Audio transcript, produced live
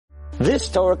This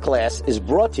Torah class is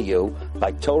brought to you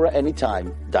by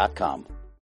TorahAnytime.com.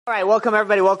 All right, welcome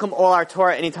everybody. Welcome all our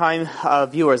Torah Anytime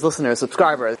viewers, listeners,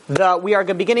 subscribers. We are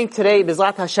beginning today,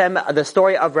 B'ezrat Hashem, the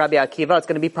story of Rabbi Akiva. It's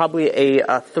going to be probably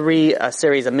a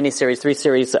three-series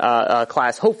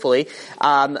class, hopefully.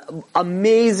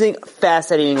 Amazing,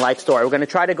 fascinating life story. We're going to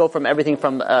try to go from everything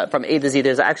from A to Z.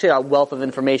 There's actually a wealth of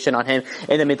information on him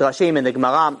in the Midrashim, in the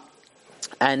Gemara,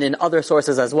 and in other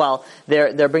sources as well.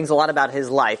 There brings a lot about his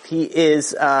life. He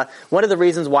is one of the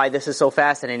reasons why this is so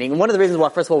fascinating. And one of the reasons why,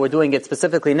 first of all, we're doing it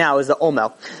specifically now is the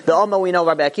Omel. The Omel, we know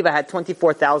Rabbi Akiva had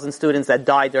 24,000 students that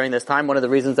died during this time. One of the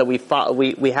reasons that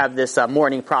we have this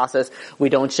mourning process. We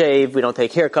don't shave, we don't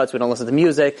take haircuts, we don't listen to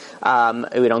music,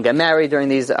 we don't get married during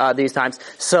these times.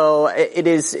 So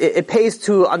it pays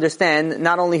to understand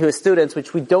not only his students,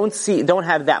 which we don't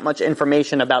have that much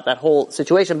information about that whole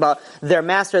situation, but their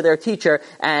master, their teacher,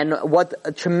 and what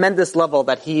a tremendous level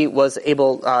that he was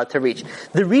able to reach.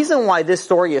 The reason why this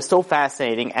story is so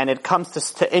fascinating and it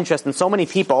comes to interest in so many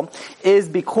people is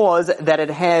because that it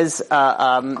has,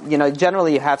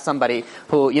 generally you have somebody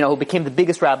who became the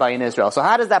biggest rabbi in Israel. So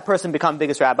how does that person become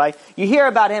biggest rabbi? You hear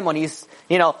about him when he's,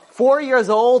 4 years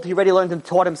old, he already learned and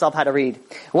taught himself how to read.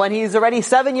 When he's already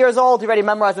 7 years old, he already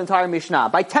memorized the entire Mishnah.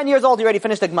 By 10 years old, he already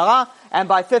finished the Gemara, and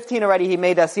by 15 already he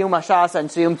made a Siyum Hashas and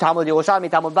Siyum Talmud Yerushalmi,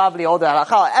 Talmud Bavli, all the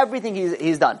Halakha, everything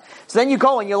he's done. So then you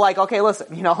go and you're like, okay, listen,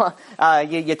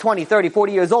 you're 20, 30,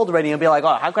 40 years old already, and be like,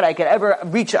 oh, how could I ever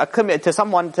reach a commitment to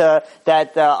someone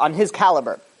that on his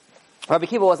caliber? Rabbi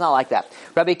Akiva was not like that.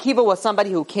 Rabbi Akiva was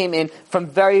somebody who came in from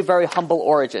very, very humble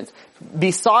origins.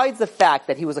 Besides the fact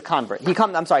that he was a convert, he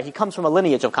comes from a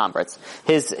lineage of converts.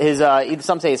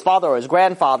 Some say his father or his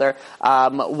grandfather,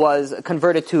 was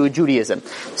converted to Judaism.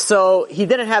 So he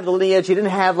didn't have the lineage, he didn't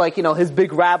have his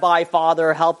big rabbi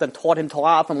father helped and taught him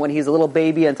Torah from when he's a little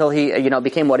baby until he,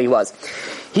 became what he was.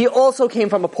 He also came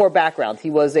from a poor background. He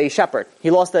was a shepherd.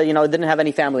 He didn't have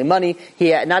any family money.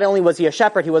 Not only was he a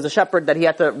shepherd, he was a shepherd that he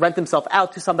had to rent himself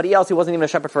out to somebody else. He wasn't even a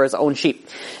shepherd for his own sheep.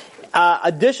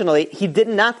 Additionally, he did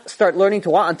not start learning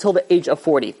Torah until the age of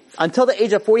 40. Until the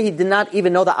age of 40, he did not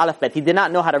even know the Aleph Bet. He did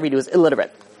not know how to read. He was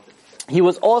illiterate. He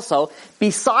was also,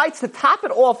 besides to top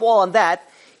it off all on that,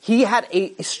 he had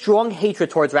a strong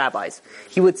hatred towards rabbis.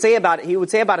 He would say about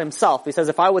himself, he says,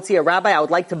 if I would see a rabbi, I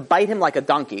would like to bite him like a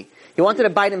donkey. He wanted to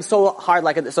bite him so hard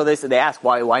so they ask,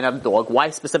 why not a dog? Why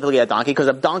specifically a donkey? Because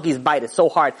a donkey's bite is so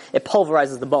hard, it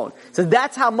pulverizes the bone. So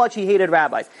that's how much he hated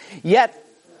rabbis. Yet,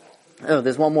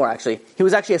 there's one more actually. He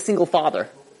was actually a single father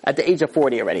at the age of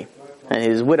 40 already. And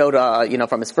he's widowed,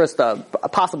 from his first,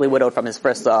 possibly widowed from his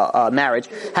first, marriage,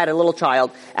 had a little child,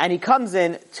 and he comes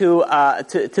in to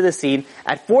the scene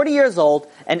at 40 years old,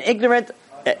 an illiterate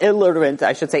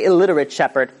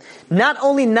shepherd, not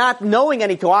only not knowing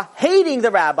any Torah, hating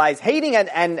the rabbis, hating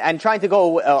and trying to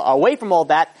go away from all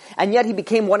that, and yet he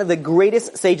became one of the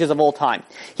greatest sages of all time.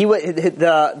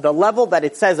 The level that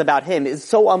it says about him is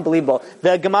so unbelievable.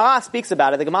 The Gemara speaks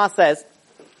about it. The Gemara says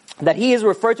that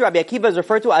Rabbi Akiva is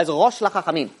referred to as Rosh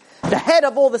LaChachamim, the head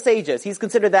of all the sages. He's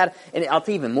considered that, and I'll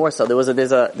tell you even more so. There's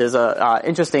a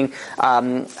interesting,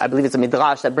 I believe it's a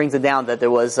midrash that brings it down that there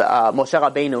was Moshe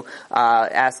Rabbeinu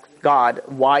asked God,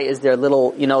 why is there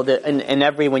little,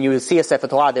 when you see a Sefer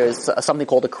Torah, there's something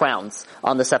called the crowns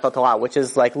on the Sefer Torah, which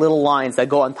is like little lines that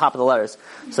go on top of the letters.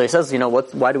 So he says,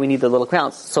 why do we need the little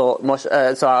crowns? So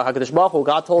HaKadosh Baruch Hu,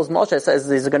 God told Moshe, says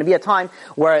there's going to be a time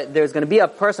where there's going to be a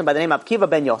person by the name of Akiva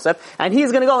ben Yosef, and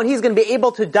he's going to go and he's going to be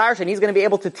able to darshan, he's going to be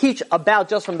able to teach about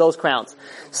just from those crowns.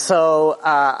 So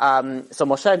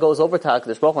Moshe goes over to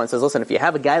HaKadosh Baruch Hu and says, listen, if you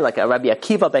have a guy like a Rabbi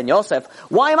Akiva ben Yosef,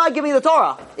 why am I giving the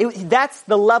Torah? That's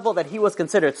the level that he was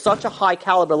considered, such a high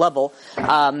caliber level,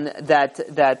 that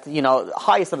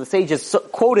highest of the sages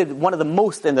quoted one of the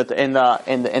most in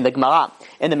the Gemara,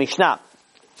 in the Mishnah.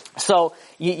 So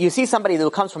you see somebody who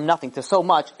comes from nothing to so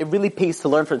much. It really pays to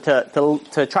learn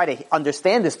to try to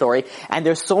understand this story. And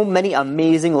there's so many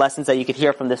amazing lessons that you could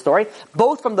hear from this story,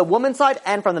 both from the woman's side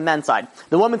and from the men's side.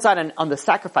 The woman's side on the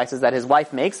sacrifices that his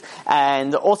wife makes,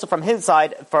 and also from his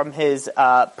side, from his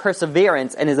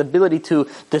perseverance and his ability to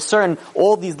discern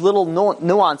all these little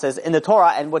nuances in the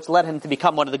Torah, and which led him to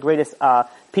become one of the greatest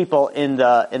people in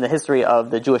the history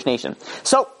of the Jewish nation.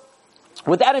 So,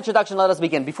 with that introduction, let us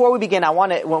begin. Before we begin, when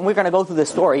we're going to go through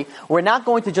this story, we're not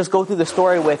going to just go through the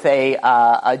story with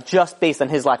just based on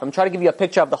his life. I'm trying to give you a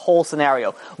picture of the whole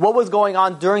scenario. What was going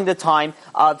on during the time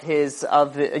of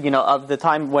the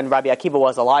time when Rabbi Akiva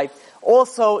was alive.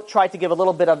 Also, try to give a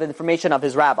little bit of information of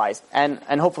his rabbis, and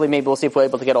hopefully maybe we'll see if we're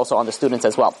able to get also on the students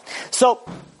as well. So,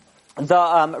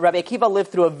 Rabbi Akiva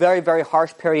lived through a very, very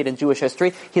harsh period in Jewish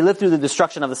history. He lived through the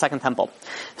destruction of the Second Temple.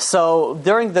 So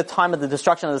during the time of the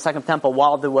destruction of the Second Temple,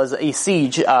 while there was a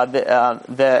siege, there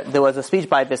was a siege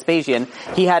by Vespasian.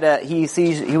 He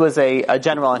was a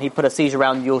general, and he put a siege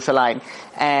around Yerushalayim.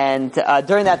 And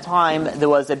during that time, there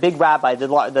was a big rabbi.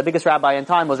 The biggest rabbi in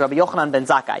time was Rabbi Yochanan ben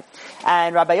Zakkai.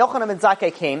 And Rabbi Yochanan ben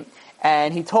Zakkai came,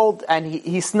 and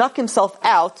he snuck himself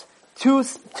out to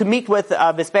meet with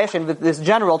Vespasian, with this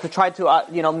general, to try to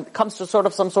come to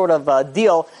some sort of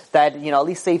deal that at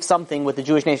least save something with the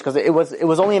Jewish nation, because it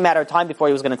was only a matter of time before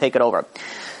he was going to take it over.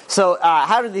 So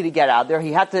how did he get out there?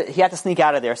 He had to sneak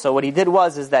out of there. So what he did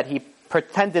is that he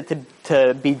pretended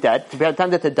to be dead,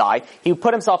 pretended to die. He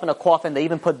put himself in a coffin. They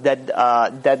even put dead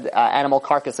animal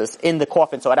carcasses in the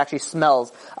coffin, so it actually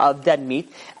smells of dead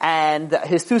meat. And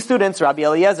his two students, Rabbi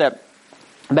Eliezer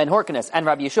ben Horkanus and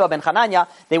Rabbi Yeshua ben Hanania,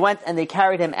 they went and they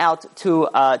carried him out to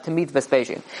meet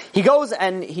Vespasian. He goes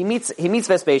and he meets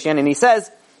Vespasian, and he says,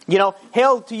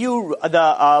 "Hail to you,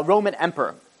 the Roman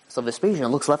emperor." So Vespasian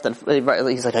looks left and right.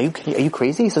 He's like, "Are you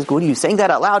crazy?" He says, "Good, are you saying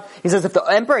that out loud?" He says, "If the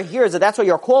emperor hears that that's what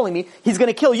you're calling me, he's going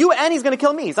to kill you and he's going to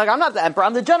kill me." He's like, "I'm not the emperor,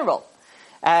 I'm the general."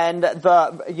 And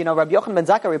Rabbi Yochanan ben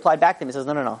Zakkai replied back to him. He says,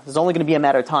 "No. It's only going to be a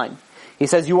matter of time." He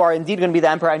says, "You are indeed going to be the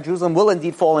emperor, and Jerusalem will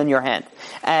indeed fall in your hand."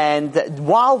 And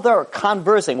while they're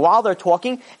conversing, while they're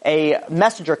talking, a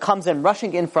messenger comes in,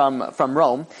 rushing in from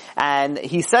Rome, and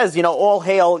he says, "All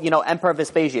hail, Emperor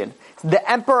Vespasian.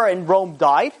 The emperor in Rome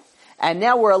died, and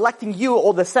now we're electing you,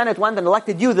 or the Senate went and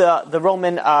elected you the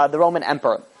Roman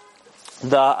emperor."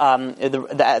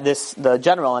 The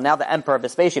general and now the emperor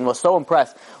Vespasian was so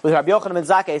impressed with Rabbi Yochanan ben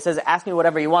Zakkai. He says, "Ask me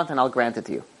whatever you want, and I'll grant it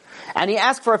to you." And he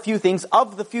asked for a few things.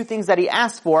 Of the few things that he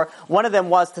asked for, one of them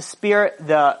was to spare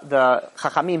the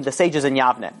Chachamim, the sages in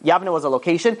Yavne. Yavne was a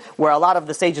location where a lot of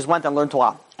the sages went and learned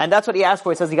Torah. And that's what he asked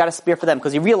for. He says you got to spare for them,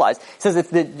 because he realized, he says if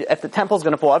the temple's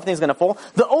going to fall, everything's going to fall.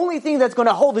 The only thing that's going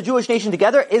to hold the Jewish nation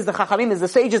together is the Chachamim, is the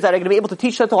sages that are going to be able to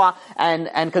teach the Torah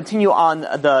and continue on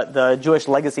the Jewish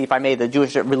legacy, if I may, the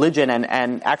Jewish religion,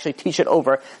 and actually teach it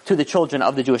over to the children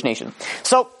of the Jewish nation.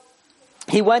 So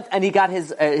he went and he got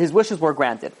his wishes were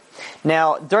granted.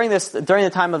 Now, during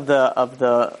the time of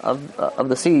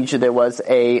the siege, there was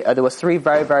three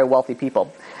very, very wealthy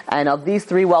people, and of these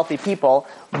three wealthy people,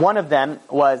 one of them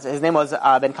his name was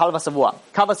Ben Kalva Savua.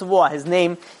 Kalva Savua, his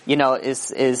name,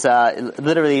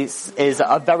 literally is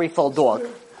a very full dog.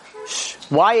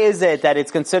 Why is it that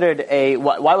it's considered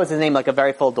why was his name like a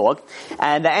very full dog?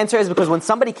 And the answer is because when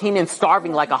somebody came in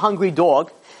starving like a hungry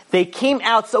dog, they came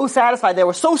out so satisfied, they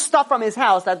were so stuffed from his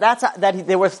house that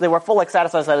they were full like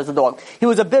satisfied as a dog. He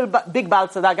was a big Baal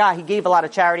Tzedakah, he gave a lot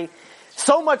of charity.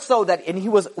 So much so and he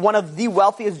was one of the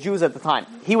wealthiest Jews at the time.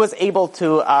 He was able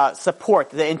to support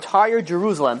the entire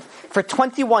Jerusalem for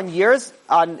 21 years.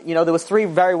 There was three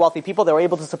very wealthy people that were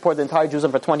able to support the entire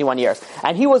Jerusalem for 21 years.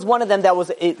 And he was one of them that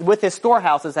was, with his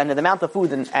storehouses and the amount of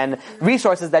food and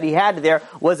resources that he had there,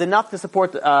 was enough to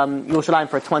support Yerushalayim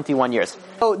for 21 years.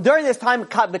 So during this time, the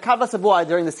Kalva Savua,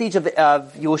 during the siege of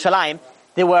Yerushalayim,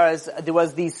 there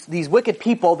was these wicked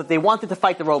people that they wanted to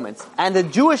fight the Romans. And the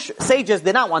Jewish sages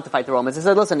did not want to fight the Romans. They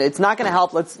said, "Listen, it's not going to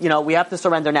help. We have to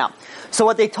surrender now." So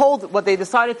what they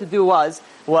decided to do was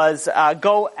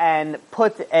go and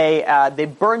they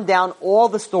burned down all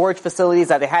the storage facilities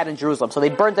that they had in Jerusalem. So they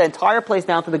burned the entire place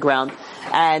down to the ground,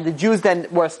 and the Jews then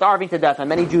were starving to death, and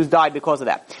many Jews died because of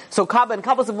that. So Kalva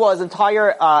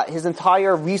Savua, his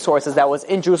entire resources that was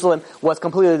in Jerusalem was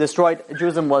completely destroyed.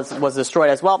 Jerusalem was destroyed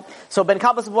as well. So Ben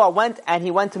Kalva Savua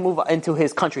went to move into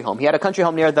his country home. He had a country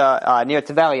home near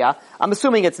Tveria. I'm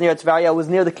assuming it's near Tveria. It was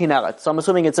near the Kinneret, so I'm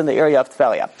assuming it's in the area of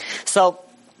Tveria. So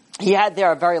he had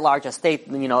there a very large estate,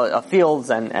 fields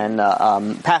and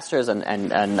pastures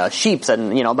and sheep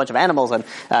and a bunch of animals and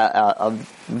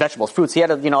vegetables, fruits. He had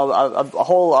a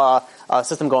whole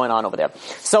system going on over there.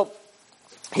 So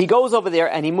he goes over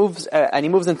there and he moves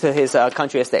into his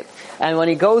country estate. And when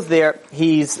he goes there,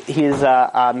 he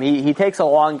takes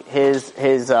along his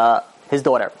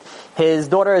daughter. His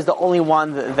daughter is the only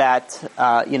one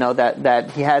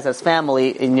that he has as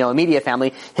family, immediate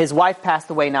family. His wife passed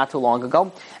away not too long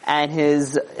ago, and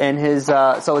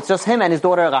so it's just him and his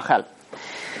daughter Rachel.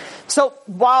 So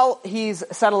while he's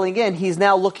settling in, he's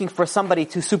now looking for somebody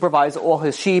to supervise all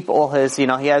his sheep, all his, he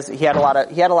had a lot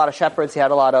of shepherds, he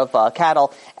had a lot of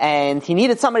cattle, and he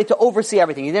needed somebody to oversee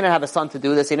everything. He didn't have a son to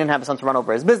do this, he didn't have a son to run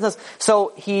over his business,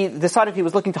 so he decided he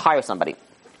was looking to hire somebody.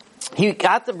 he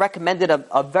got recommended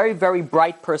a very, very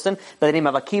bright person by the name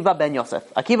of Akiva ben Yosef.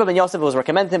 Akiva ben Yosef was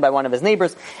recommended to him by one of his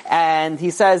neighbors, and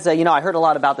he says, I heard a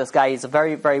lot about this guy. He's a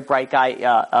very, very bright guy.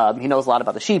 He knows a lot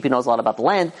about the sheep. He knows a lot about the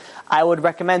land. I would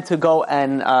recommend to go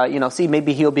and, see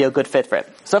maybe he'll be a good fit for it.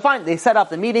 So fine, they set up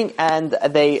the meeting, and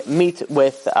they meet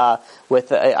with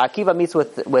Akiva meets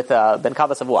with Ben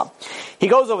Kava Savua. He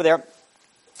goes over there,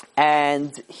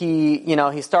 and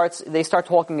they start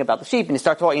talking about the sheep, and he's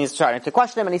starting to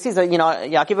question him, and he sees that,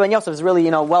 Akiva ben Yosef is really,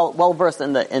 well versed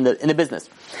in the business.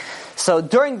 So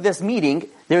during this meeting,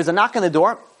 there's a knock on the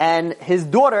door, and his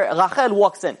daughter, Rachel,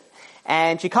 walks in.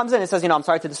 And she comes in and says, I'm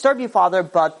sorry to disturb you, father,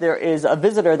 but there is a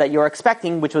visitor that you're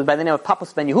expecting, which was by the name of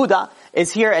Papus ben Yehuda,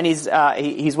 is here, and he's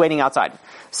waiting outside.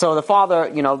 So the father,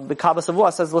 the Kava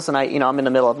Savua says, listen, I'm in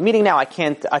the middle of a meeting now, I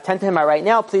can't attend to him right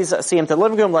now, please see him to the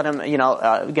living room, let him,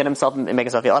 make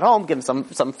himself feel at home, give him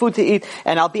some food to eat,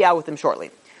 and I'll be out with him shortly.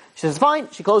 She says, fine,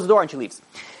 she closes the door and she leaves.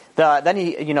 Then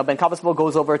Ben Kava Savua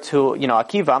goes over to,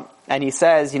 Akiva, and he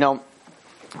says, he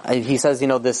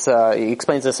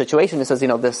explains the situation. He says,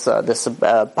 this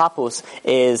Papus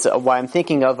is why I'm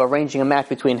thinking of arranging a match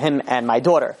between him and my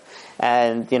daughter.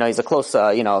 And, he's a close,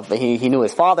 he knew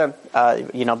his father,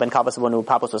 Ben Kava Savua knew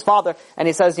Papus was father. And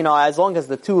he says, as long as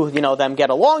the two, them get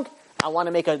along, I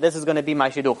want to this is going to be my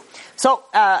shidduch. So,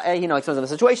 he explains the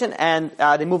situation, and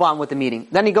they move on with the meeting.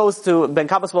 Then Ben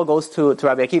Kava Savua goes to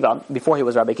Rabbi Akiva, before he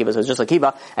was Rabbi Akiva, so it was just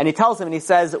Akiva, and he tells him, and he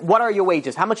says, what are your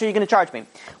wages? How much are you going to charge me?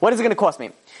 What is it going to cost me?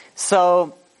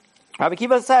 So, Rabbi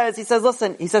Akiva says,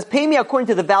 listen, pay me according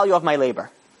to the value of my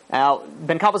labor. Now,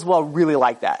 Ben Kava Savua really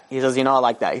liked that. He says, I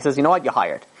like that. He says, you know what, you're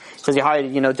hired. He says, you're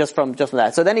hired, just from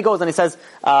that. So then he goes and he says,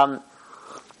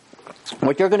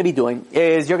 what you're going to be doing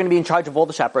is you're going to be in charge of all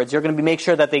the shepherds. You're going to make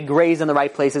sure that they graze in the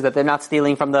right places, that they're not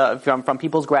stealing from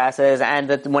people's grasses, and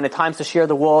that when it's time to shear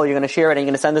the wool, you're going to shear it and you're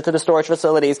going to send it to the storage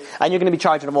facilities, and you're going to be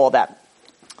charging of all that.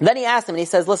 Then he asked him, and he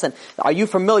says, listen, are you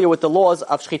familiar with the laws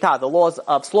of shchita, the laws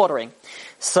of slaughtering?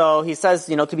 So he says,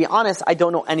 to be honest, I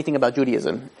don't know anything about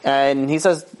Judaism. And he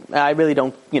says, I really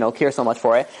don't, care so much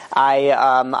for it.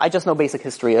 I just know basic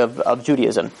history of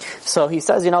Judaism. So he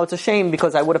says, it's a shame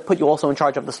because I would have put you also in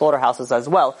charge of the slaughterhouses as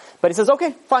well. But he says,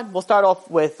 okay, fine, we'll start off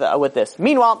with this.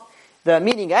 Meanwhile, the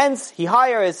meeting ends, he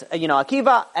hires,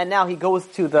 Akiva, and now he goes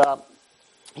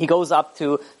up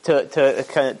to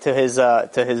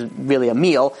his really a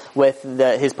meal with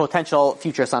his potential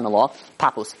future son-in-law,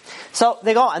 Papus. So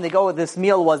they go, this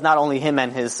meal was not only him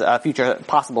and his future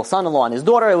possible son-in-law and his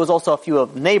daughter, it was also a few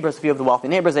of the wealthy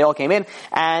neighbors. They all came in,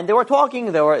 and they were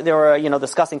talking, they were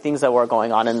discussing things that were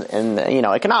going on in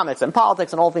economics and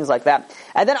politics and all things like that.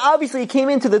 And then obviously he came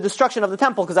into the destruction of the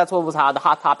temple, because that's what was the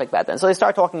hot topic back then. So they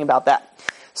start talking about that.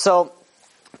 So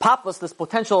Papus, this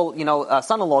potential,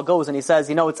 son-in-law, goes and he says,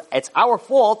 it's our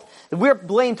fault. We're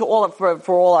blamed for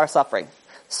all our suffering.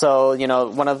 So,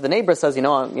 one of the neighbors says,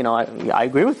 I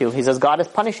agree with you. He says, God is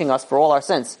punishing us for all our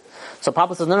sins. So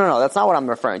Papus says, no, that's not what I'm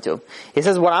referring to. He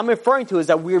says, what I'm referring to is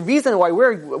that the reason why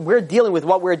we're dealing with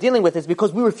what we're dealing with is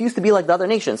because we refuse to be like the other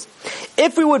nations.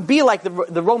 If we would be like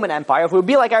the Roman Empire, if we would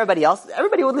be like everybody else,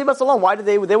 everybody would leave us alone. Why do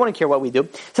they wouldn't care what we do? He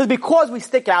says, because we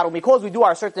stick out and because we do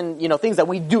our certain, things that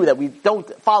we do, that we don't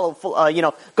follow,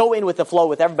 go in with the flow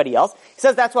with everybody else. He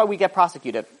says that's why we get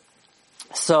prosecuted.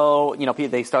 So,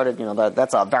 they started,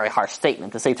 that's a very harsh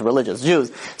statement to say to religious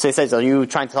Jews. So he says, are you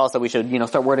trying to tell us that we should,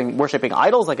 start worshipping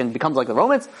idols, and becomes like the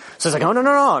Romans? So he's like, no,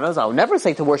 I'll never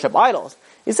say to worship idols.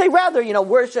 You say rather,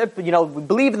 worship,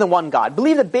 believe in the one God,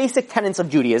 believe the basic tenets of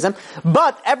Judaism,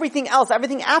 but everything else,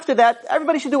 everything after that,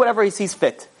 everybody should do whatever he sees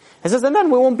fit. He says, and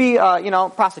then we won't be,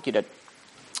 prosecuted.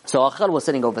 So Rachel was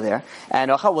sitting over there, and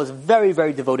Rachel was very,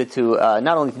 very devoted to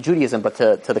not only to Judaism but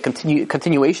to the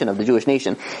continuation of the Jewish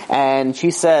nation. And she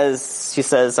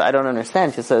says, I don't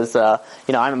understand. She says,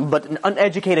 I'm but an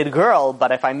uneducated girl,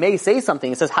 but if I may say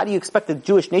something, it says, how do you expect the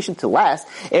Jewish nation to last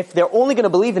if they're only going to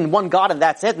believe in one God and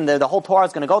that's it, and the whole Torah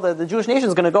is going to go, the Jewish nation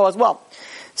is going to go as well.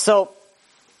 So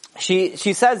she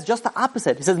says just the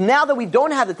opposite. He says, now that we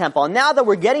don't have the temple, and now that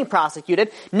we're getting prosecuted,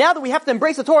 now that we have to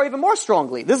embrace the Torah even more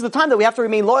strongly, this is the time that we have to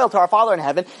remain loyal to our Father in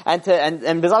heaven, and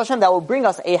B'ezras Hashem, that will bring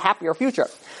us a happier future.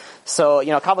 So,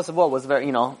 Kava Savua was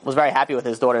very happy with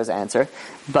his daughter's answer.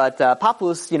 But,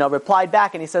 Papus, replied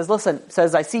back and he says, listen,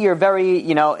 I see you're very,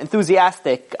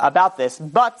 enthusiastic about this,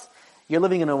 but you're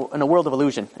living in a world of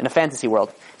illusion, in a fantasy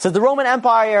world. So the Roman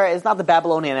Empire is not the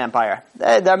Babylonian Empire.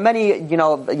 There are many,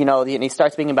 he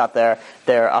starts speaking about their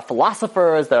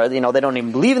philosophers, they don't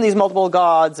even believe in these multiple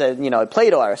gods,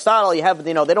 Plato, Aristotle,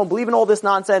 they don't believe in all this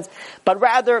nonsense, but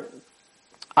rather,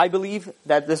 I believe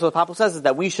that this is what Papus says, is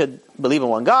that we should believe in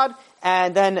one God,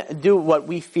 and then do what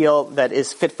we feel that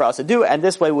is fit for us to do, and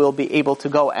this way we'll be able to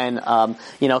go and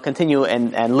continue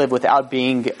and live without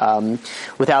being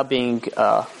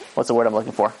what's the word I'm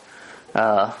looking for?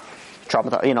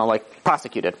 Traumatized, like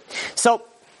prosecuted. So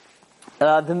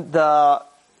the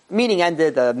meeting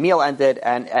ended, the meal ended,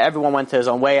 and everyone went to his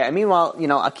own way. And meanwhile,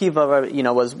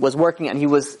 Akiva, was working, and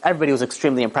everybody was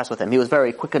extremely impressed with him. He was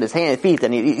very quick on his hands and feet,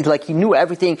 and he knew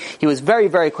everything. He was very,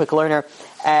 very quick learner,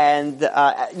 and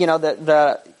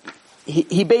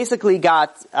he basically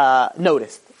got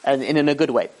noticed, and in a good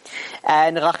way.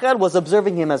 And Rachel was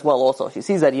observing him as well also. She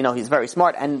sees that, he's very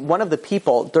smart. And one of the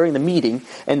people during the meeting,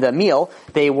 in the meal,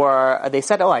 they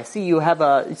said, I see you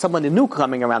have someone new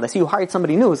coming around. I see you hired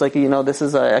somebody new. It's like, this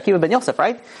is Akiva ben Yosef,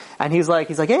 right? And he's like,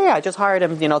 yeah, I just hired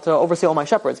him, to oversee all my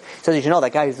shepherds. He says,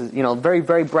 that guy is, very,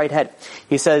 very bright head.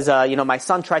 He says, my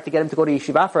son tried to get him to go to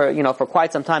yeshiva for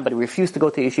quite some time, but he refused to go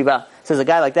to yeshiva. He says, a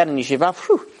guy like that in yeshiva,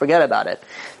 forget about it.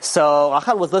 So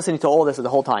Rachel was listening to all this the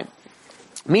whole time.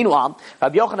 Meanwhile,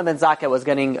 Rabbi Yochanan ben Zakkai was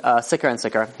getting sicker and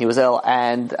sicker. He was ill,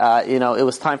 and it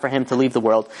was time for him to leave the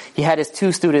world. He had his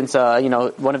two students.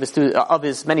 One of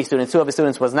his many students. Two of his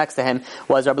students was next to him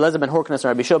was Rabbi Eliezer ben Horknus and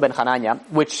Rabbi Shua ben Hanania,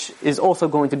 which is also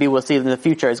going to be, we'll see in the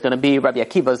future, is going to be Rabbi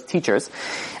Akiva's teachers.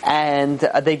 And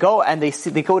they go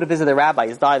to visit the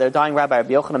rabbi. Their dying rabbi,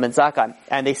 Rabbi Yochanan ben Zakkai,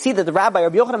 and they see that the rabbi,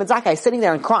 Rabbi Yochanan ben Zakkai, is sitting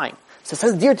there and crying. So it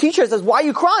says, "Dear teacher," says, "Why are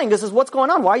you crying? This is what's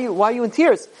going on. Why are you in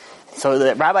tears?" So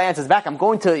the rabbi answers back, "I'm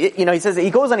going to," he says,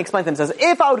 he goes and explains to him, says,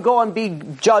 "If I would go and be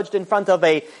judged in front of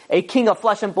a king of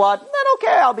flesh and blood, then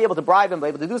okay, I'll be able to bribe him, be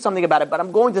able to do something about it, but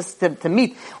I'm going to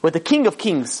meet with the king of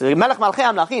kings, the Melech Malchei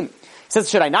Amlachim." He says,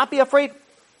 "Should I not be afraid?"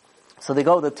 So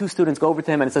the two students go over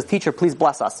to him and it says, "Teacher, please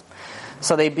bless us."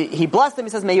 So he blessed them. He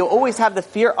says, "May you always have the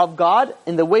fear of God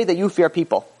in the way that you fear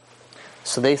people."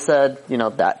 So they said,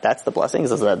 that's the blessing. He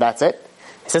says, "That's it."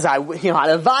 He says,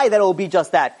 "Halavai that it will be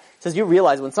just that." He says, you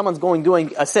realize when someone's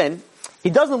doing a sin, he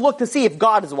doesn't look to see if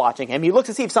God is watching him. He looks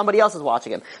to see if somebody else is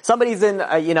watching him. Somebody's in,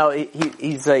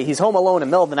 he's home alone in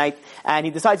the middle of the night, and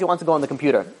he decides he wants to go on the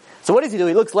computer. So what does he do?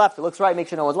 He looks left, he looks right, makes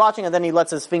sure no one's watching, and then he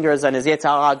lets his fingers and his Yetzer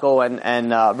Hara go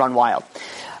and run wild.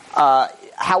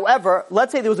 However,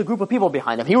 let's say there was a group of people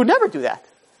behind him. He would never do that.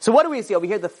 So what do we see over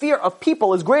here? The fear of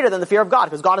people is greater than the fear of God,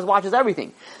 because God watches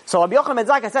everything. So Rabbi Yochanan ben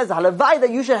Zakkai says, "Halavai that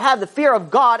you should have the fear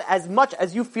of God as much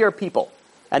as you fear people,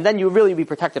 and then you really be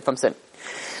protected from sin."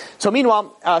 So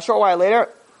meanwhile, a short while later,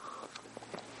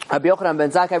 Rabbi Yochanan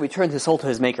ben Zakkai returned his soul to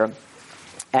his Maker.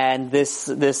 And this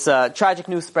tragic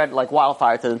news spread like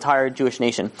wildfire to the entire Jewish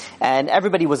nation, and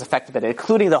everybody was affected by it,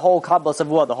 including the whole Kabbalah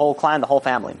Savua, the whole clan, the whole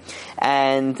family.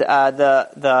 And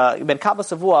the Ben Kabbalah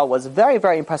Savua was very,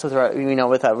 very impressed with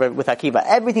Akiva.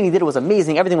 Everything he did was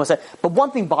amazing. Everything was said, but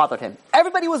one thing bothered him.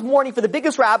 Everybody was mourning for the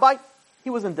biggest rabbi. He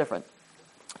was indifferent.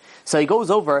 So he goes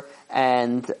over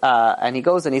and he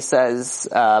goes and he says,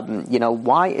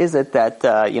 why is it that,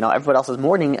 everyone else is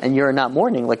mourning and you're not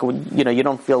mourning? Like, you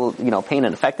don't feel, pain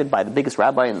and affected by the biggest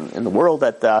rabbi in the world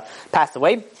that, passed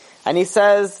away? And he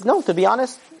says, no, to be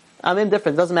honest, I'm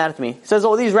indifferent. It doesn't matter to me. He says,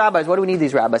 these rabbis, what do we need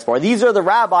these rabbis for? These are the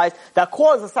rabbis that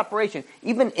cause the separation.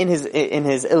 Even in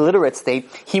his illiterate state,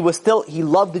 he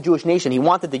loved the Jewish nation. He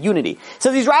wanted the unity.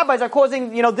 So these rabbis are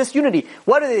causing, disunity.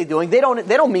 What are they doing? They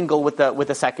don't mingle with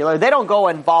the secular. They don't go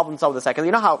and involve themselves with the secular.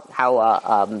 You know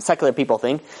how secular people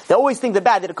think? They always think they're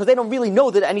bad because they don't really know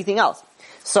that anything else.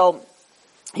 So,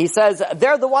 he says,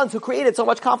 they're the ones who created so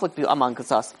much conflict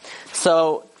amongst us.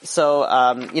 So,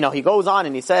 he goes on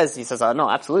and he says, no,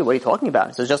 absolutely, what are you talking about?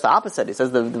 He says, just the opposite. He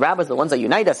says, the rabbis are the ones that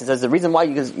unite us. He says, the reason why,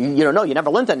 because you don't know, you never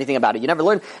learned anything about it. You never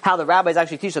learned how the rabbis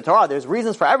actually teach the Torah. There's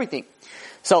reasons for everything.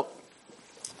 So,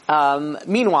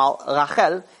 meanwhile,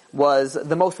 Rachel was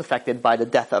the most affected by the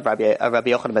death of Rabbi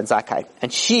Yochanan ben Zakkai.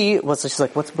 And she's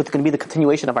like, what's going to be the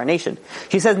continuation of our nation?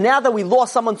 She says, now that we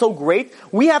lost someone so great,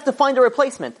 we have to find a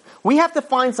replacement. We have to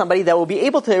find somebody that will be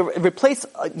able to replace,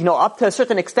 up to a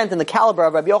certain extent in the caliber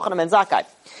of Rabbi Yochanan ben Zakkai.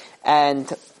 And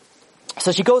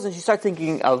so she goes and she starts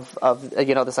thinking of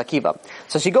this Akiva.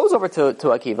 So she goes over to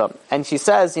Akiva and she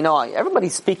says,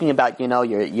 everybody's speaking about,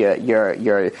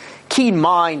 your keen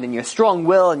mind and your strong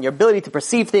will and your ability to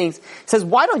perceive things. He says,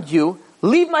 why don't you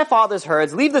leave my father's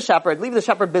herds, leave the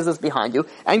shepherd business behind you,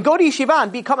 and go to yeshiva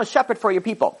and become a shepherd for your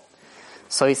people?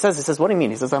 So he says, what do you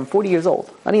mean? He says, I'm 40 years old.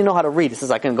 I don't even know how to read. He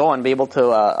says, I can go and be able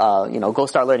to, go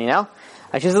start learning now.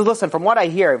 And she says, listen, from what I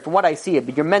hear, from what I see,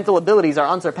 your mental abilities are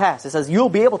unsurpassed. He says, you'll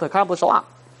be able to accomplish a lot.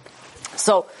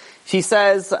 So she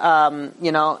says, he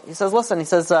says, listen,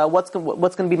 what's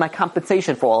going to be my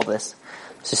compensation for all of this?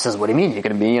 So she says, what do you mean? You're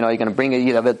going to be, you're going to bring,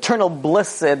 you have eternal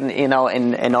bliss in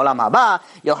Olam Haba.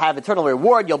 You'll have eternal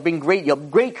reward. You'll bring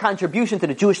great contribution to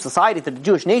the Jewish society, to the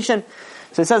Jewish nation.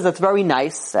 So he says that's very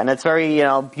nice and it's very,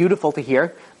 beautiful to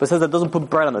hear, but says it doesn't put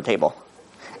bread on the table.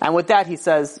 And with that, he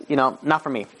says, not for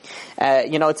me.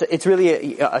 It's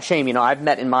really a shame. I've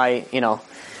met in my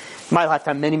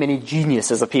lifetime many, many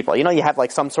geniuses of people. You have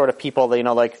like some sort of people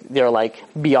that, they're like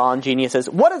beyond geniuses.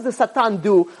 What does the Satan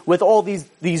do with all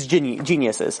these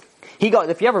geniuses?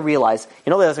 If you ever realize,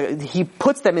 he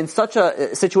puts them in such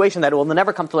a situation that it will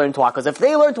never come to learn Torah. Because if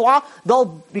they learn Torah, they'll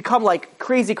become like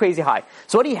crazy, crazy high.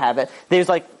 So what do you have it? There's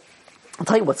like, I'll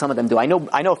tell you what some of them do. I know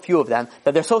a few of them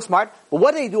that they're so smart. But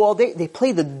what do they do all day? They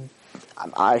play the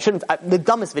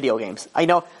dumbest video games.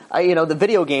 The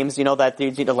video games,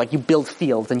 that like you build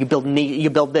fields and you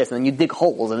build this and then you dig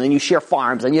holes and then you share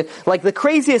farms and like the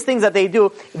craziest things that they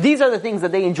do. These are the things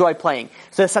that they enjoy playing.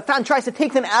 So Satan tries to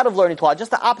take them out of learning Torah,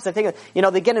 just the opposite.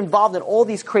 They get involved in all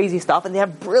these crazy stuff and they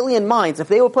have brilliant minds. If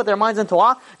they would put their minds in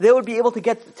Torah, they would be able to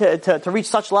get to reach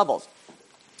such levels.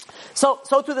 So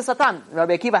to the Satan,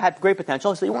 Rabbi Akiva had great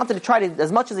potential, so he wanted to try to, as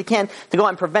much as he can, to go out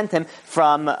and prevent him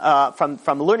from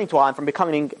learning Torah and from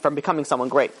becoming someone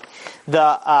great.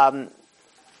 So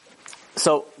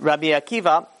Rabbi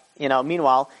Akiva,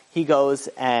 meanwhile, he goes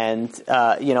and,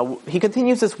 he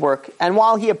continues his work, and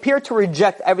while he appeared to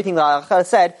reject everything that Allah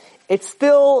said, it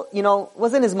still,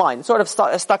 was in his mind, sort of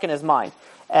stuck in his mind.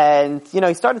 And,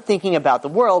 he started thinking about the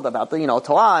world, about the,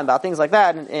 Torah, and about things like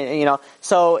that, and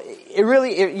so it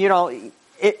really,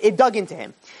 it dug into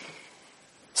him.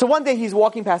 So one day he's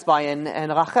walking past by and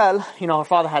Rachel, her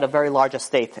father had a very large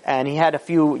estate, and he had a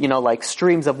few,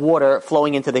 streams of water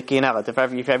flowing into the Kinneret. If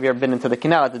you've ever been into the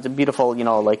Kinneret, it's a beautiful,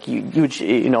 huge,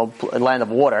 land of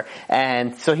water.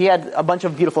 And so he had a bunch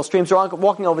of beautiful streams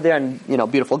walking over there and,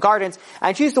 beautiful gardens.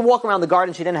 And she used to walk around the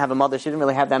garden. She didn't have a mother. She didn't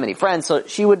really have that many friends. So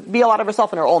she would be a lot of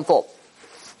herself in her own thought.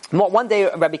 One day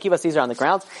Rabbi Akiva sees her on the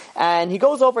grounds, and he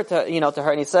goes over to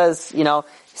her and he says,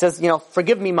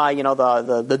 forgive me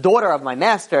the daughter of my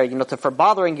master, for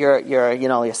bothering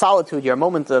your solitude, your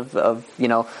moment of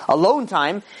alone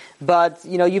time. But,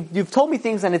 you've told me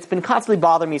things and it's been constantly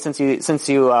bothering me since you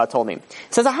told me. He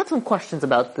says, I have some questions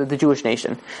about the Jewish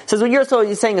nation. He says, what you're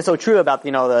saying is so true about,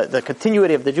 the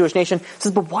continuity of the Jewish nation. He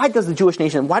says, but why does the Jewish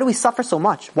nation, why do we suffer so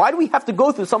much? Why do we have to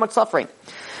go through so much suffering?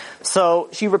 So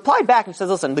she replied back and she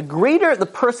says, listen, the greater the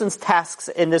person's tasks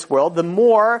in this world, the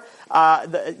more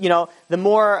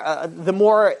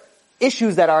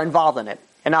issues that are involved in it.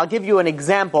 And I'll give you an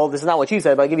example. This is not what she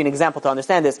said, but I'll give you an example to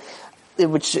understand this,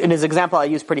 which in his example I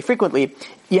use pretty frequently.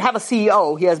 You have a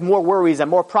CEO, he has more worries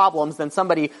and more problems than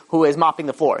somebody who is mopping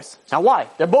the floors. Now why?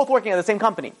 They're both working at the same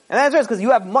company. And the answer is because you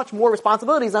have much more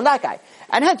responsibilities than that guy.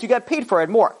 And hence you get paid for it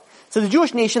more. So the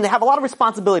Jewish nation, they have a lot of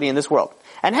responsibility in this world.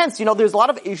 And hence, there's a lot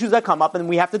of issues that come up and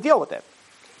we have to deal with it.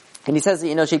 And he says,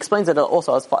 she explains it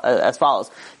also as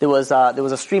follows. There was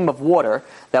a stream of water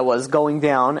that was going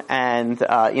down and,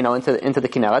 into the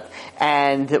Kinneret.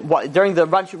 And during the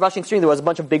rushing stream, there was a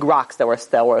bunch of big rocks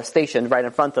that were stationed right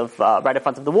in front of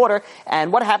the water.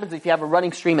 And what happens if you have a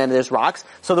running stream and there's rocks?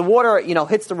 So the water,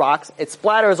 hits the rocks, it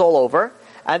splatters all over.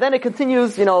 And then it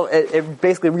continues, it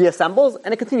basically reassembles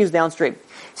and it continues downstream.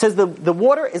 It says the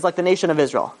water is like the nation of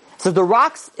Israel. So the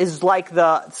rocks is like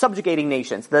the subjugating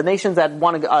nations, the nations that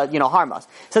want to, harm us.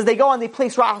 It says they go and they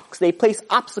place rocks, they place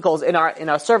obstacles in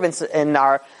our servants, in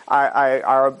our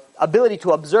ability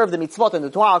to observe the mitzvot and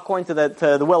the Torah according to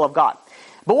the will of God.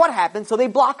 But what happens? So they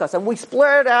block us and we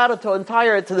split out to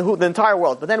the entire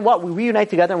world. But then what? We reunite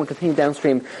together and we continue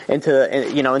downstream into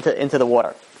the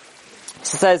water.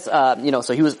 She says, Rabbi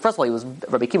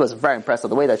Akiva was very impressed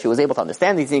with the way that she was able to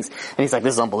understand these things. And he's like,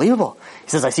 this is unbelievable. He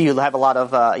says, I see you have a lot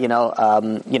of,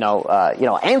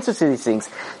 answers to these things.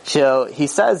 So he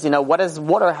says, what does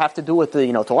water have to do with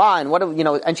the, Torah? And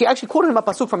and she actually quoted him a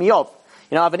pasuk from Yov.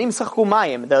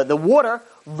 The water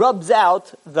rubs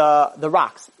out the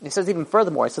rocks. He says even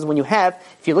furthermore, it says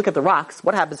if you look at the rocks,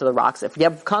 what happens to the rocks? If you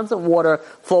have constant water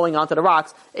flowing onto the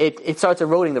rocks, it starts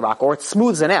eroding the rock, or it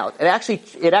smooths it out. It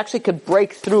actually could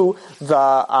break through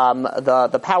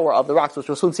the power of the rocks, which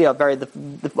we'll soon see of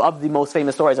the most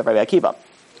famous stories of Rabbi Akiva.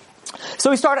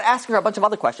 So he started asking her a bunch of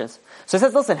other questions. So he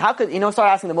says, listen, how could, start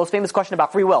asking the most famous question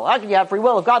about free will. How could you have free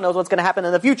will if God knows what's going to happen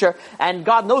in the future, and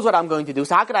God knows what I'm going to do,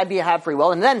 so how could I have free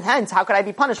will, and then hence, how could I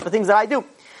be punished for things that I do?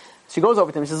 She goes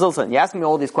over to him and says, listen, you're asking me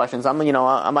all these questions, I'm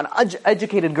an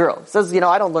educated girl. He says,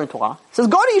 I don't learn Torah. He says,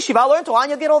 go to yeshiva, learn Torah, and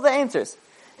you'll get all the answers.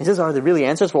 He says, are there really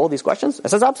answers for all these questions? I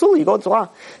says, absolutely, you go to Torah.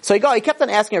 So he kept on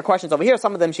asking her questions over here.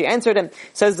 Some of them she answered him.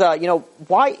 Says,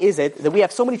 why is it that we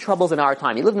have so many troubles in our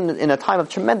time? He lived in a time of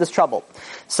tremendous trouble.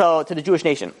 So, to the Jewish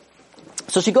nation.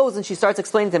 So she goes and she starts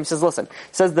explaining to him. She says, listen,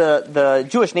 says the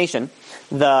Jewish nation,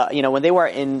 when they were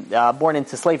born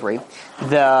into slavery, in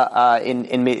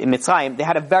Mitzrayim, they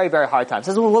had a very, very hard time.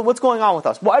 Says, well, what's going on with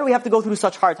us? Why do we have to go through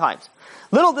such hard times?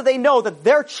 Little did they know that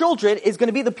their children is going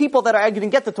to be the people that are going to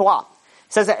get the Torah.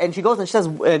 Says that, and she goes and she says,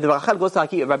 Rachel goes to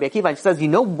Rabbi Akiva and she says, you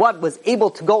know what was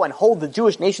able to go and hold the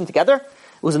Jewish nation together?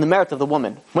 It was in the merit of the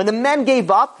woman. When the men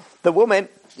gave up, the women,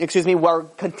 were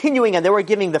continuing and they were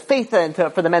giving the faith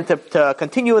for the men to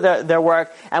continue their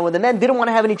work. And when the men didn't want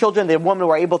to have any children, the women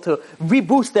were able to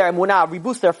reboost their emunah,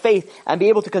 reboost their faith and be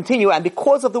able to continue. And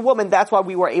because of the woman, that's why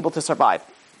we were able to survive.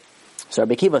 So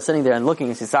Rabbi Akiva is sitting there and looking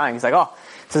and he's sighing. He's like,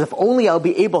 says, if only I'll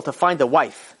be able to find a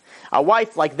wife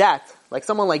like that, like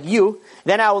someone like you,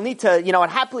 then I will need to,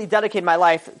 and happily dedicate my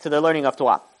life to the learning of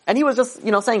Torah. And he was just,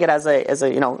 saying it as a,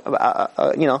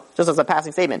 just as a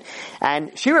passing statement.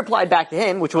 And she replied back to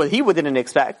him, which he didn't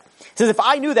expect. He says, if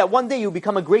I knew that one day you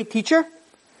become a great teacher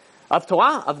of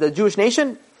Torah, of the Jewish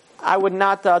nation, I would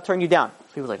not turn you down.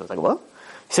 So he was like, what?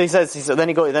 So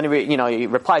he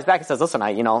replies back and says, listen,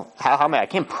 I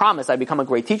can't promise I become a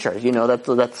great teacher.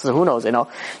 That's who knows,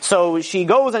 So she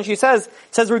goes and she says,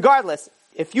 regardless,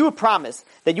 if you would promise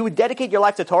that you would dedicate your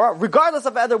life to Torah, regardless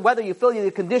of whether you feel you're in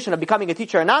the condition of becoming a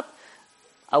teacher or not,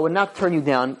 I would not turn you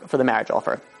down for the marriage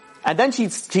offer. And then she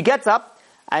gets up,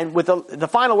 and with the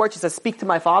final word, she says, speak to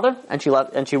my father, and she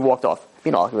walked off.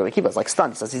 Rabbi Akiva was like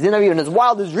stunned. He says, he never even in his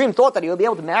wildest dream thought that he would be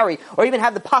able to marry, or even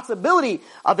have the possibility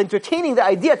of entertaining the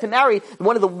idea to marry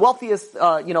one of the wealthiest,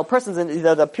 persons in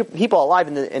the people alive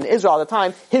in Israel at the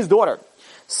time, his daughter.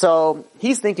 So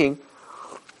he's thinking,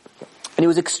 and he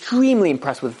was extremely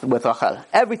impressed with Rachel.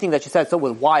 Everything that she said so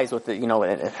was wise with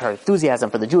her enthusiasm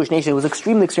for the Jewish nation. He was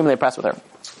extremely, extremely impressed with her.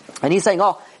 And he's saying,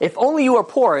 if only you were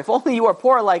poor,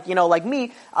 like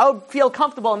me, I would feel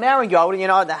comfortable marrying you. I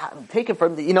would, take it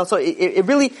from, so it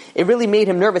really made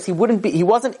him nervous. He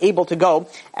wasn't able to go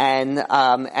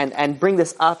and bring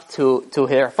this up to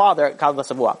her father, Kal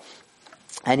V'Savua.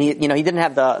 And he didn't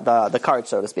have the courage,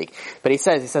 so to speak. But he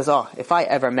says, if I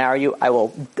ever marry you, I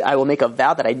will make a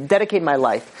vow that I dedicate my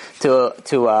life to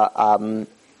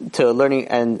learning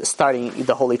and starting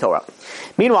the Holy Torah.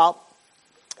 Meanwhile,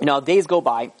 days go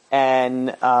by, and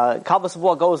Kal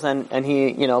V'Savua goes and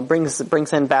he,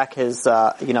 brings in back his,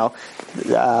 Akiva,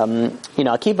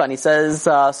 and he says,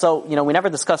 we never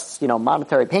discussed,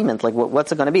 monetary payment, like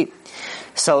what's it going to be?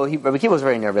 So Rabbi Akiva was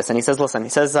very nervous, and he says,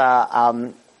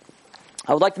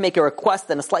 I would like to make a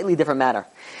request in a slightly different manner.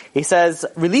 He says,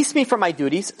 release me from my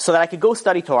duties so that I could go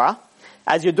study Torah,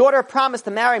 as your daughter promised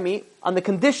to marry me on the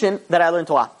condition that I learn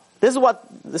Torah. This is what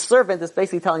the servant is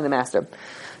basically telling the master.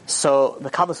 So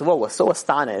the Kal V'Savua was so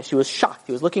astonished. He was shocked.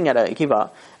 He was looking at Akiva,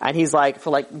 and he's like,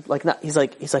 he's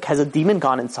like, has a demon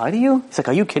gone inside of you? He's like,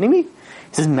 are you kidding me? He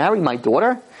says, marry my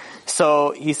daughter?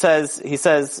 So he says,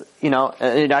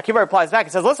 Akiva replies back.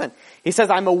 He says, listen, he says,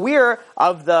 I'm aware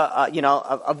of the,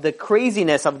 of the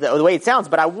craziness of the way it sounds,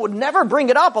 but I would never bring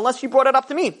it up unless you brought it up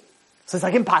to me. So it's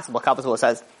like impossible, Kal V'Savua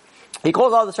says. He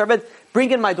calls all the servants,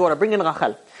 bring in my daughter, bring in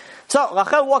Rachel. So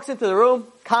Rachel walks into the room,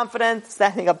 confident,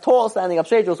 standing up tall, standing up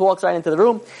straight, just walks right into the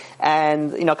room,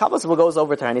 and, Kal V'Savua goes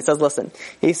over to her and he says, listen,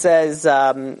 he says,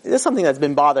 there's something that's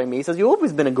been bothering me. He says, you've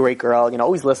always been a great girl,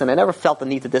 always listen, I never felt the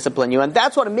need to discipline you, and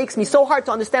that's what makes me so hard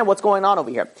to understand what's going on over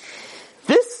here.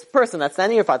 This person that's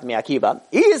standing in front of me, Akiva,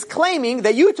 he is claiming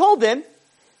that you told him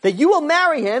that you will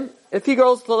marry him if he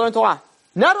goes to learn Torah.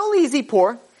 Not only is he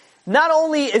poor, not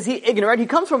only is he ignorant, he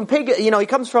comes from he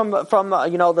comes from the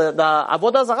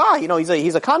Avodah Zarah,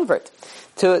 he's a convert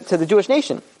to the Jewish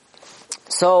nation.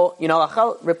 So,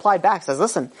 Rachel replied back, says,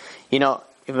 listen, even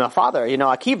my father,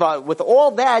 Akiva, with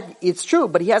all that, it's true,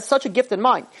 but he has such a gift in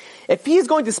mind. If he's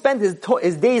going to spend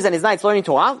his days and his nights learning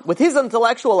Torah, with his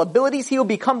intellectual abilities, he will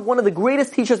become one of the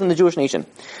greatest teachers in the Jewish nation.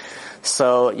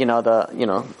 So,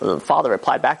 the father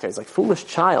replied back to her, he's like, foolish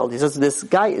child. He says, this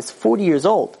guy is 40 years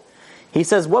old. He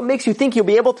says, what makes you think he'll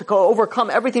be able to overcome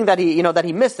everything that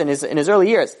he missed in his early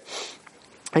years?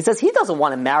 He says, he doesn't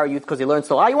want to marry you because he learns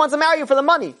Torah. He wants to marry you for the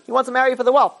money. He wants to marry you for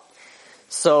the wealth.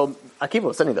 So Akiva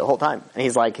was sitting there the whole time, and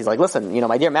he's like, listen,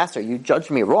 my dear master, you judged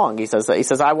me wrong. He says,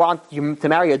 I want you to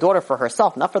marry your daughter for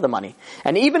herself, not for the money.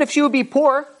 And even if she would be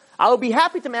poor, I would be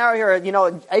happy to marry her,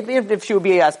 even if she would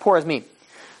be as poor as me.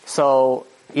 So,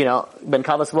 Ben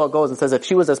Kal V'Savua goes and says, if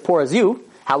she was as poor as you,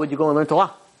 how would you go and learn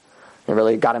Torah? It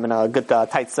really got him in a good,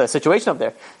 tight situation up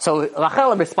there. So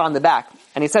Rachel responded back,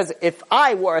 and he says, if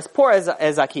I were as poor as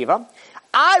Akiva,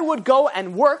 I would go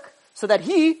and work so that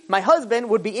he, my husband,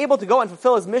 would be able to go and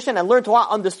fulfill his mission and learn Torah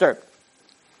undisturbed.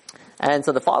 And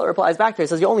so the father replies back to her, he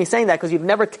says, you're only saying that because you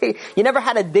never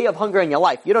had a day of hunger in your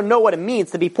life. You don't know what it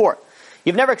means to be poor.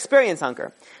 You've never experienced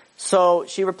hunger. So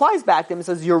she replies back to him and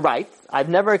says, you're right. I've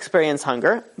never experienced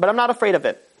hunger, but I'm not afraid of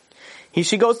it.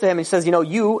 She goes to him and says,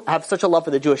 you have such a love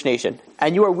for the Jewish nation,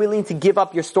 and you are willing to give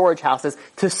up your storage houses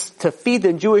to feed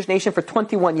the Jewish nation for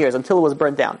 21 years until it was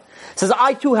burnt down. Says,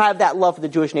 I too have that love for the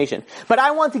Jewish nation, but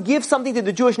I want to give something to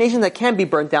the Jewish nation that can be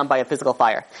burnt down by a physical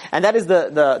fire. And that is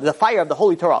the fire of the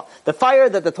Holy Torah. The fire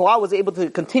that the Torah was able to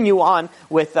continue on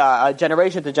with,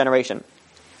 generation to generation.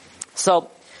 So,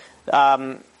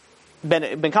 Ben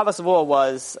Kava Savua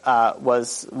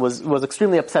was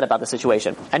extremely upset about the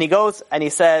situation. And he goes and he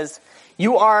says,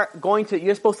 you're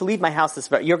supposed to leave my house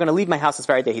you're going to leave my house this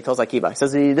very day. He tells Akiva. He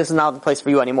says, this is not the place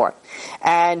for you anymore.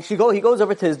 And he goes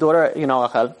over to his daughter,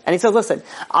 Rachel, and he says, listen,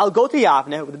 I'll go to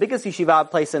Yavne, the biggest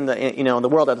yeshiva place in the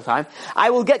world at the time.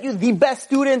 I will get you the best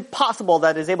student possible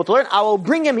that is able to learn. I will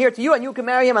bring him here to you and you can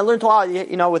marry him and learn Torah,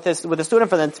 with a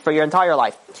student for your entire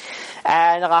life.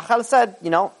 And Rachel said,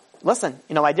 listen,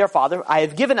 my dear father, I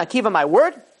have given Akiva my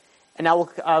word, and I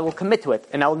will commit to it,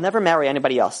 and I will never marry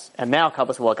anybody else. And now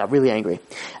Kabbalah got really angry.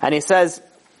 And he stands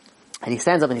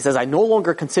up and he says, I no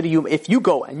longer consider you, if you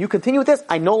go and you continue with this,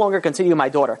 I no longer consider you my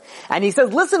daughter. And he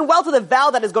says, listen well to the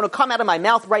vow that is going to come out of my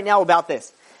mouth right now about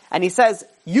this. And he says,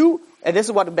 and this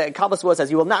is what Kabbalah says,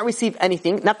 you will not receive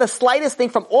anything, not the slightest thing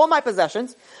from all my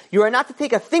possessions. You are not to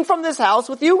take a thing from this house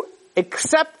with you,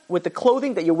 except with the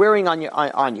clothing that you're wearing on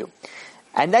you.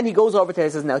 And then he goes over to her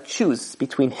and says, now choose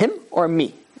between him or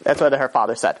me. That's what her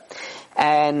father said.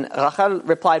 And Rachel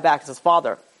replied back, says,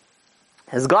 Father,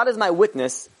 as God is my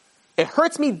witness, it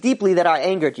hurts me deeply that I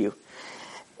angered you.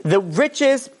 The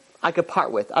riches I could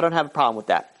part with. I don't have a problem with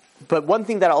that. But one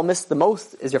thing that I'll miss the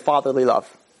most is your fatherly love.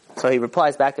 So he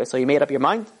replies back there, so you made up your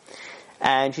mind?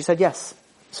 And she said yes.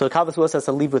 So Kabbalah says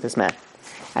to leave with this man.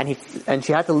 And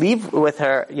she had to leave with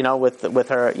her, with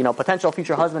her, potential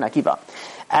future husband, Akiva.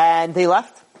 And they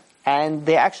left. And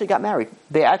they actually got married.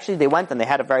 They went and they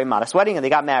had a very modest wedding and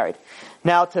they got married.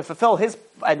 Now, to fulfill his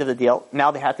end of the deal, now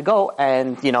they had to go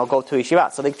and, go to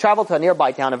Yeshiva. So they traveled to a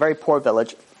nearby town, a very poor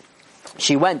village.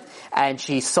 She went and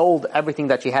she sold everything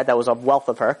that she had that was of wealth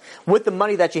of her. With the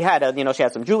money that she had, she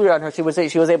had some jewelry on her, she was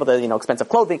able to, expensive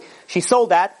clothing. She sold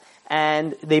that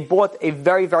and they bought a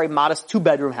very, very modest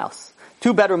 2-bedroom house.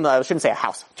 2-bedroom, I shouldn't say a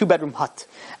house, 2-bedroom hut,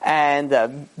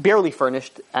 and barely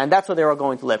furnished, and that's where they were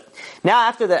going to live. Now,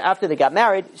 after they got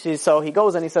married, so he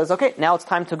goes and he says, okay, now it's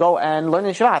time to go and learn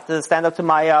in Yeshiva. I have to stand up to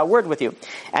my word with you.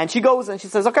 And she goes and she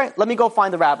says, okay, let me go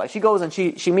find the rabbi. She goes and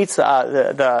she meets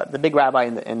the big rabbi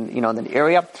in the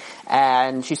area,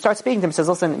 and she starts speaking to him. Says,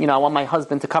 listen, I want my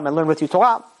husband to come and learn with you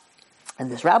Torah.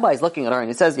 And this rabbi is looking at her and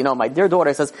he says, my dear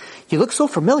daughter, he says, you look so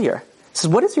familiar. He says,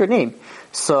 what is your name?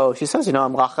 So she says,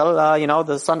 I'm Rachel,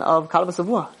 the son of Kabbalah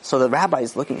Savua. So the rabbi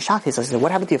is looking shocked. He says,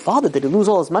 what happened to your father? Did he lose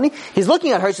all his money? He's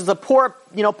looking at her. She's a poor,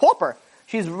 pauper.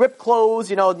 She's ripped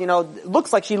clothes,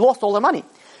 looks like she lost all her money.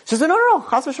 She says, no,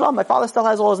 Chas v'shalom, my father still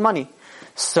has all his money.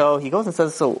 So he goes and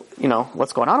says, so,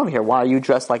 what's going on over here? Why are you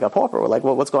dressed like a pauper? Like,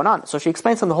 what's going on? So she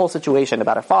explains to him the whole situation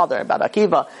about her father, about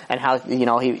Akiva, and how,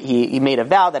 he made a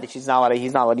vow that he's not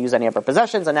allowed to use any of her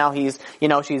possessions, and now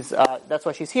that's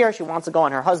why she's here. She wants to go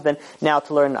on her husband now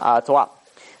to learn, Torah.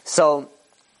 So,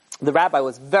 the rabbi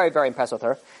was very, very impressed with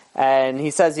her. And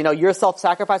he says, your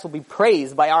self-sacrifice will be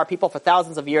praised by our people for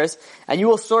thousands of years, and you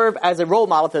will serve as a role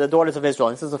model to the daughters of Israel.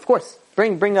 And he says, of course,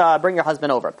 bring your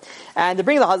husband over. And to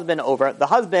bring the husband over, the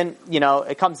husband,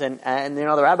 it comes in, and, the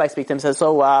rabbi speaks to him and says,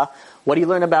 so, what do you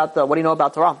know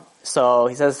about Torah? So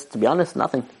he says, to be honest,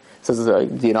 nothing. He says,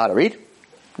 do you know how to read?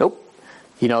 Nope.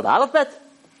 Do you know the alphabet?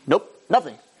 Nope,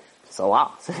 nothing. So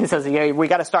wow. So he says, yeah, we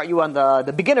gotta start you on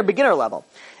the beginner level.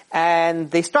 And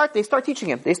they start teaching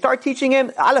him. They start teaching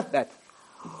him Aleph Bet.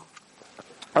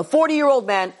 A 40-year-old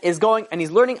man is going and he's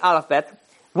learning Aleph Bet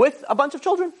with a bunch of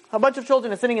children. A bunch of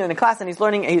children are sitting in a class and he's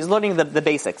learning the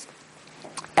basics.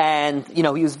 And, he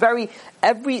was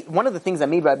one of the things that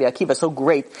made Rabbi Akiva so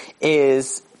great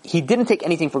is he didn't take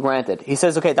anything for granted. He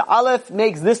says, okay, the Aleph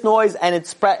makes this noise and it's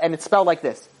spelled like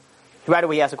this. Right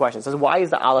away he asks a question. He says, why is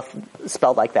the Aleph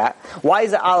spelled like that? Why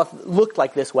is the Aleph looked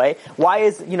like this way? Why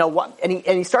is, what? And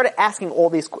he started asking all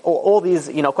these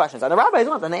questions. And the rabbis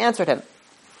went and they answered him.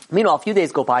 Meanwhile, a few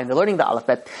days go by and they're learning the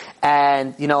alphabet,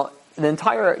 and the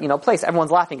entire place,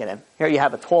 everyone's laughing at him. Here you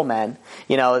have a tall man.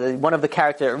 One of the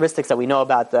characteristics that we know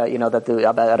about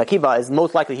about Akiva is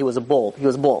most likely he was bald. So you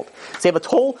have a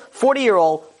tall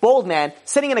 40-year-old bald man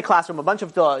sitting in a classroom, a bunch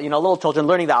of little children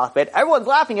learning the alphabet. Everyone's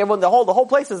laughing. The whole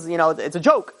place is it's a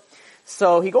joke.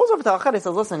 So he goes over to Achad and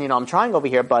says, listen, I'm trying over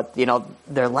here, but,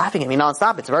 they're laughing at me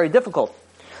nonstop. It's very difficult.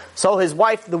 So his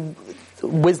wife, the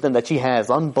wisdom that she has,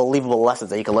 unbelievable lessons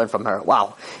that you can learn from her.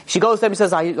 Wow. She goes to him and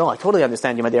says, I totally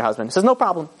understand you, my dear husband. He says, no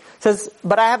problem. He says,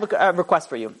 but I have a request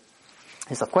for you.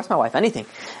 He says, of course, my wife, anything.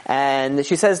 And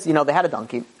she says, they had a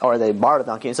donkey, or they borrowed a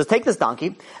donkey. And he says, take this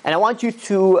donkey, and I want you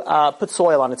to put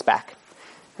soil on its back.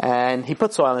 And he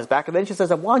puts soil on his back, and then she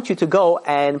says, I want you to go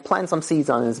and plant some seeds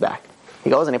on his back. He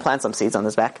goes and he plants some seeds on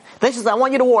his back. Then she says, I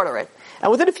want you to water it.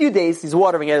 And within a few days, he's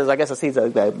watering it, I guess the seeds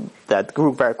that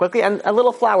grew very quickly, and a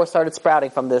little flower started sprouting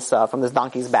from this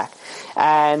donkey's back.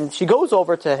 And she goes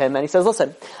over to him and he says,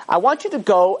 listen, I want you to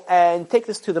go and take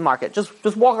this to the market.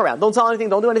 Just walk around. Don't sell anything,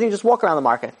 don't do anything, just walk around the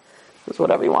market. Just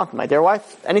whatever you want, my dear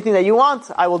wife. Anything that you want,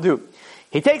 I will do.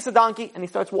 He takes the donkey and he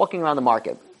starts walking around the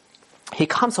market. He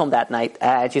comes home that night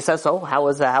and she says, so, how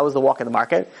was the walk in the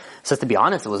market? He says, to be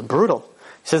honest, it was brutal.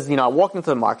 He says, I walked into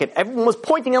the market, everyone was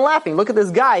pointing and laughing. Look at this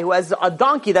guy who has a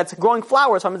donkey that's growing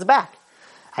flowers from its back.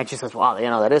 And she says, wow,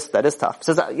 that is tough. He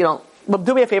says, well,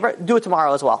 do me a favor, do it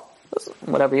tomorrow as well. Says,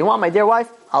 whatever you want, my dear wife,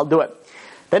 I'll do it.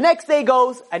 The next day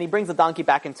goes, and he brings the donkey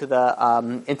back into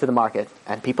the market.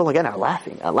 And people again are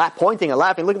laughing, pointing and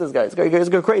laughing. Look at this guy. He's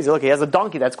going crazy. Look, he has a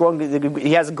donkey that's growing,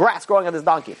 he has grass growing on this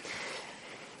donkey.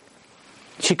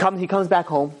 He comes back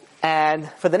home, and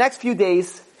for the next few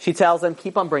days, she tells him,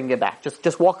 keep on bringing it back.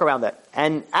 Just walk around it.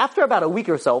 And after about a week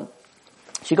or so,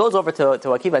 she goes over to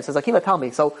Akiva and says, Akiva, tell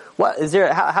me, so what is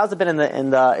there? How's it been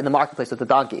in the marketplace with the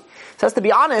donkey? He says, to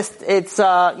be honest, it's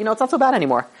not so bad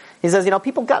anymore. He says,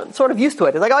 people got sort of used to it.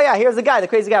 It's like, oh yeah, here's the guy, the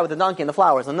crazy guy with the donkey and the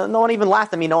flowers. And no one even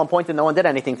laughed at me, no one pointed, no one did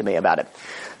anything to me about it.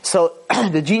 So,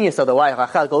 the genius of the wife,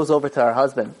 Rachel, goes over to her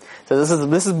husband. So this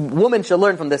is, woman should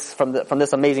learn from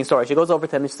this amazing story. She goes over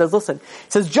to him and she says, listen,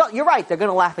 you're right, they're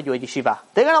gonna laugh at you at yeshiva.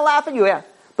 They're gonna laugh at you, yeah.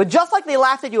 But just like they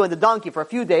laughed at you and the donkey for a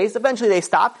few days, eventually they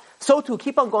stop. So too,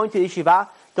 keep on going to yeshiva.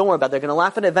 Don't worry about it. They're gonna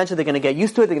laugh at it. Eventually they're gonna get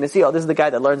used to it. They're gonna see, oh, this is the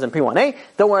guy that learns in Pre-1A.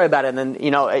 Don't worry about it. And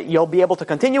then, you'll be able to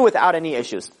continue without any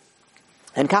issues.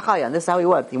 And Kachaya, and this is how he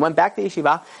went. He went back to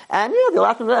yeshiva, and they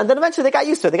laughed at him, and then eventually they got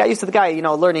used to it. They got used to the guy,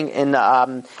 learning as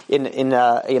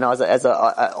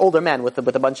a older man with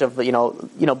a bunch of,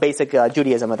 basic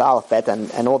Judaism with Aleph Bet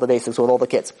and all the basics with all the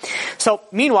kids. So,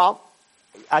 meanwhile,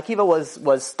 Akiva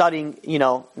was studying,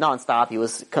 nonstop. He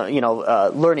was,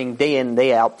 learning day in,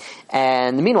 day out.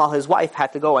 And meanwhile, his wife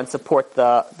had to go and support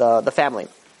the family.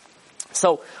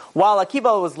 So, while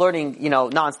Akiva was learning,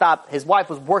 nonstop, his wife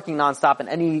was working nonstop in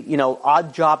any,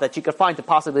 odd job that she could find to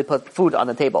possibly put food on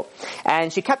the table.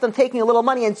 And she kept on taking a little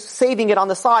money and saving it on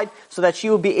the side so that she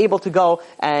would be able to go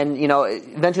and,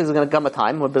 eventually there's going to come a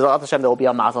time when B'ezrat Hashem there will be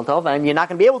a Mazel Tov and you're not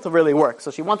going to be able to really work.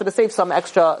 So she wanted to save some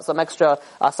extra sum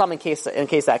in case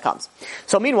that comes.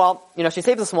 So meanwhile, she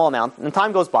saves a small amount and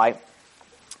time goes by.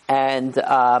 And,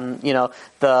 there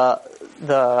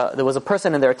was a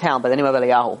person in their town by the name of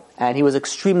Eliyahu, and he was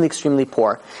extremely, extremely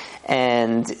poor.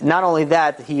 And not only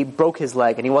that, he broke his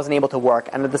leg and he wasn't able to work.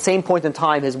 And at the same point in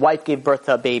time, his wife gave birth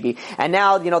to a baby. And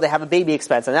now, they have a baby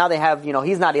expense. And now they have,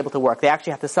 he's not able to work. They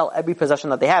actually have to sell every possession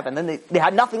that they have. And then they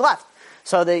had nothing left.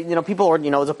 So people were,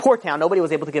 it was a poor town. Nobody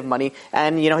was able to give money.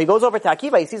 And, he goes over to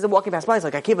Akiva. He sees him walking past by. He's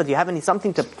like, Akiva, do you have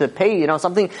something to pay,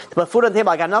 something to put food on the table?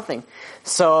 I got nothing.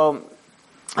 So,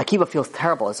 Akiva feels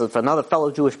terrible. So for another fellow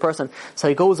Jewish person, so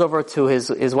he goes over to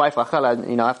his wife Rachel,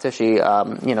 after she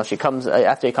comes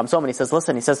after he comes home, and he says,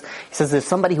 listen, he says there's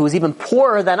somebody who is even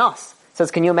poorer than us. He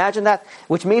says, can you imagine that?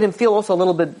 Which made him feel also a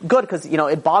little bit good because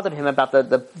it bothered him about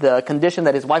the condition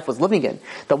that his wife was living in.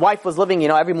 The wife was living,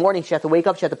 every morning she had to wake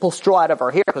up, she had to pull straw out of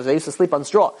her hair because they used to sleep on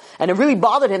straw, and it really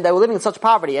bothered him that we're living in such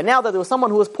poverty. And now that there was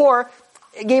someone who was poor,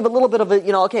 it gave a little bit of a,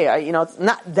 it's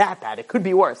not that bad. It could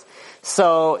be worse.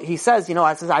 So he says,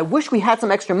 I wish we had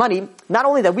some extra money, not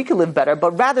only that we could live better,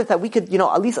 but rather that we could,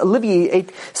 at least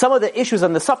alleviate some of the issues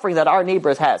and the suffering that our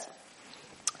neighbors has.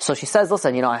 So she says,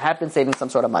 listen, I have been saving some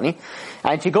sort of money.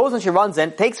 And she goes and she runs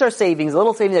in, takes her savings, a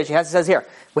little savings that she has, she says, here,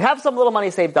 we have some little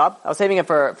money saved up. I was saving it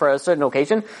for a certain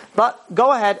occasion, but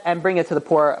go ahead and bring it to the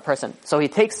poor person. So he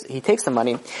takes the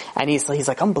money, and he's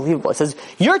like, unbelievable. He says,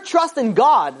 your trust in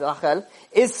God, Rachel,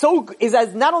 is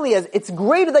as not only as, it's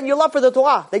greater than your love for the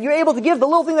Torah, that you're able to give the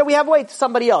little thing that we have away to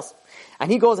somebody else.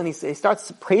 And he goes and he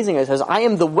starts praising her. He says, I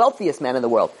am the wealthiest man in the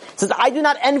world. He says, I do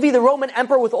not envy the Roman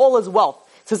emperor with all his wealth.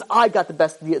 He says, I got the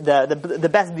best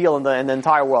deal in the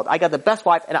entire world. I got the best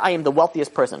wife, and I am the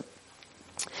wealthiest person.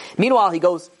 Meanwhile, he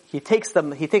takes the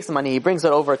money, he brings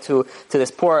it over to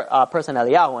this poor person,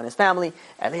 Eliyahu, and his family.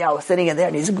 Eliyahu is sitting in there,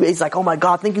 and he's like, oh my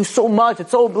God, thank you so much, it's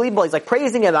so unbelievable. He's like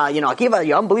praising him, Akiva,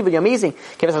 you're unbelievable, you're amazing.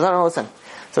 Akiva says, no, listen.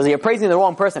 He says, you're praising the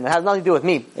wrong person, it has nothing to do with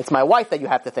me. It's my wife that you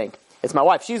have to thank. It's my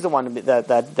wife. She's the one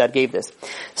that gave this.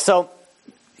 So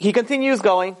he continues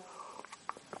going,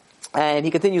 and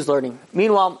he continues learning.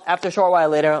 Meanwhile, after a short while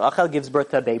later, Rachel gives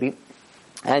birth to a baby.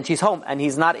 And she's home, and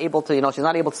he's not able to, she's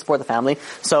not able to support the family.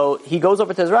 So he goes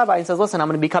over to his rabbi and says, listen, I'm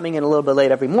going to be coming in a little bit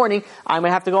late every morning. I'm going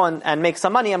to have to go and make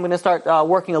some money. I'm going to start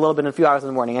working a little bit in a few hours in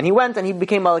the morning. And he went and he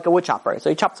became like a wood chopper.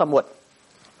 So he chopped some wood.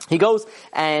 He goes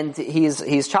and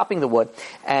he's chopping the wood,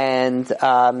 and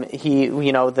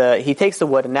he takes the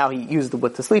wood, and now he uses the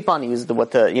wood to sleep on. He uses the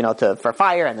wood for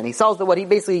fire, and then he sells the wood. He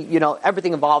basically,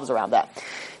 everything evolves around that.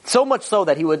 So much so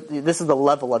that this is the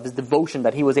level of his devotion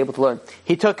that he was able to learn.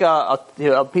 He took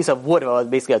a piece of wood,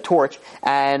 basically a torch,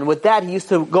 and with that he used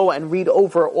to go and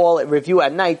review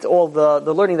at night all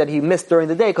the learning that he missed during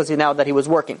the day, because now that he was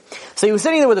working. So he was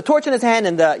sitting there with a torch in his hand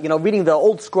and reading the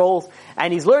old scrolls,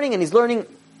 and he's learning.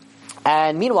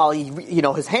 And meanwhile,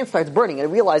 his hand starts burning, and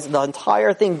he realized the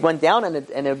entire thing went down and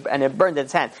it burned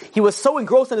his hand. He was so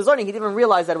engrossed in his learning, he didn't even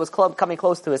realize that it was coming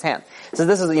close to his hand. So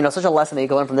this is, such a lesson that you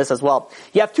can learn from this as well.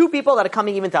 You have two people that are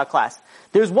coming even to a class.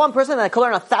 There's one person that can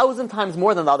learn 1,000 times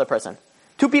more than the other person.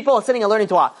 Two people are sitting and learning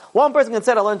Torah. One person can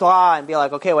sit and learn Torah and be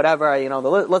like, okay, whatever,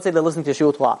 let's say they're listening to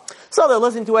Shiur Torah. So they're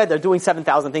listening to it, they're doing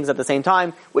 7,000 things at the same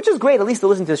time, which is great. At least they're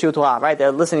listening to Shiur Torah, right?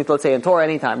 They're listening to, let's say, in Torah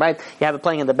anytime, right? You have it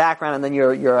playing in the background, and then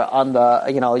you're on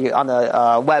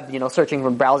the web, searching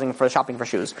for, browsing for, shopping for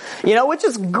shoes. Which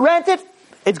is, granted,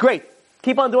 it's great.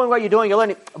 Keep on doing what you're doing, you're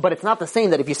learning. But it's not the same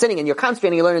that if you're sitting and you're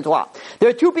concentrating, you're learning Torah. There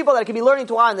are two people that can be learning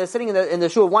Torah and they're sitting in the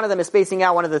shul. One of them is spacing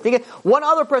out, one of them is thinking. One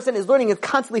other person is learning and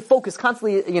constantly focused,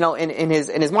 constantly, in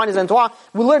his mind is in Torah.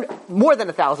 We learn more than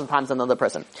 1,000 times than another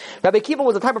person. Rabbi Akiva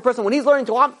was the type of person, when he's learning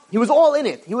Torah, he was all in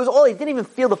it. He didn't even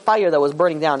feel the fire that was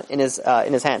burning down in his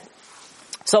hand.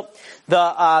 So,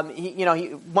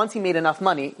 once he made enough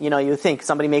money, you think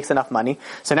somebody makes enough money.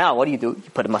 So now what do? You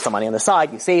put some money on the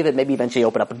side, you save it, maybe eventually you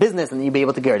open up a business, and then you'll be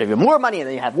able to get even more money, and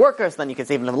then you have workers, then you can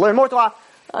save and learn more Torah.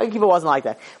 Akiva wasn't like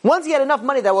that. Once he had enough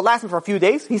money that would last him for a few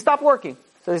days, he stopped working.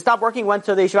 So he stopped working, went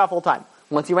to the yeshiva full time.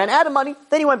 Once he ran out of money,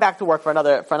 then he went back to work for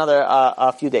another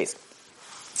few days.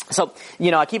 So,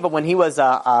 Akiva,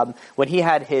 when he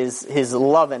had his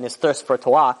love and his thirst for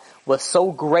Torah was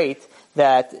so great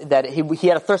that he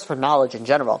had a thirst for knowledge in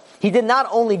general. He did not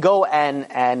only go and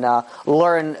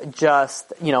learn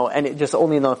just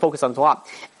only focus on Torah.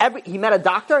 He met a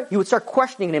doctor, he would start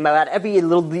questioning him about every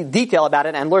little detail about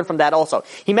it and learn from that also.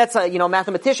 He met a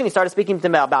mathematician, he started speaking to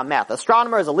him about math.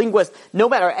 Astronomers, a linguist, no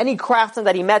matter any craftsman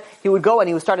that he met, he would go and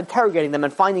he would start interrogating them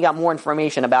and finding out more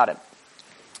information about it.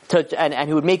 And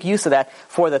he would make use of that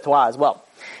for the Torah as well.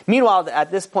 Meanwhile,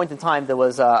 at this point in time, there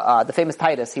was the famous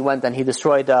Titus. He went and he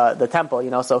destroyed the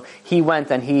temple. So he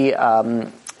went and he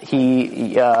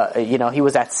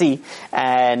was at sea,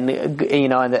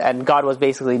 and God was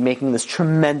basically making this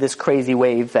tremendous, crazy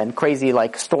wave and crazy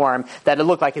storm that it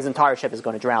looked like his entire ship is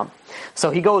going to drown.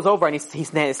 So he goes over and he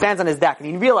stands on his deck and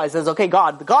he realizes, okay,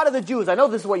 God, the God of the Jews, I know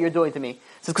this is what you're doing to me. He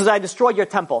says, because I destroyed your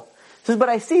temple. He says, but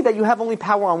I see that you have only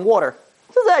power on water.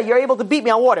 He says, you're able to beat me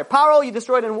on water. Paro, you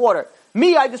destroyed in water.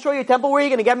 Me, I destroy your temple. Where are you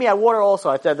going to get me at water also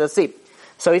at the sea?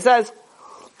 So he says,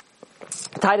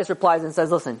 Titus replies and says,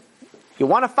 listen, you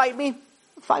want to fight me?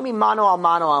 Fight me mano a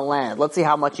mano on land. Let's see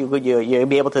how much you'll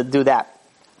be able to do that.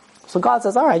 So God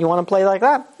says, all right, you want to play like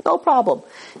that? No problem.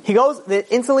 He goes,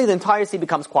 instantly the entire sea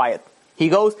becomes quiet. He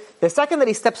goes, the second that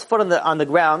he steps foot on the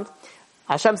ground,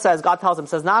 Hashem says, God tells him,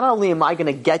 not only am I going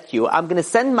to get you, I'm going to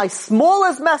send my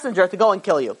smallest messenger to go and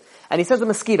kill you. And he says a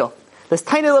mosquito. This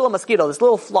tiny little mosquito, this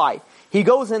little fly. He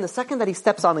goes in, the second that he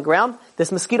steps on the ground,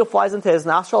 this mosquito flies into his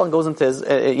nostril and goes into his,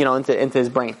 into his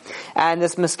brain. And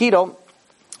this mosquito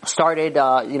started,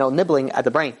 nibbling at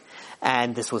the brain.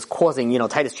 And this was causing,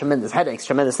 Titus tremendous headaches,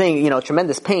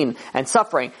 tremendous pain and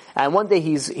suffering. And one day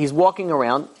he's walking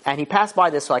around and he passed by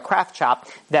this craft shop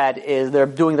they're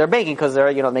doing their baking because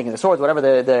they're, making the swords, whatever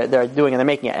they're doing and they're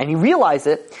making it. And he realized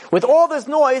it, with all this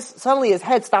noise, suddenly his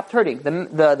head stopped hurting.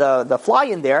 The fly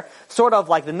in there, sort of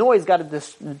like the noise got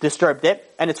disturbed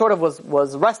it, and it sort of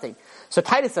was resting. So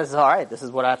Titus says, all right, this is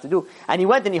what I have to do. And he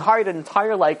went and he hired an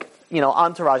entire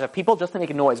entourage of people just to make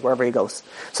a noise wherever he goes.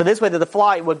 So this way that the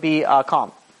fly would be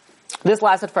calm. This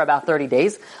lasted for about 30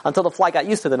 days until the fly got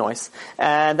used to the noise.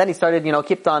 And then he started,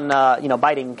 kept on,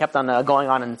 biting, kept on going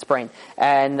on in its brain.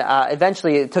 And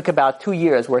eventually it took about 2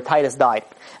 years where Titus died.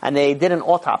 And they did an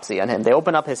autopsy on him. They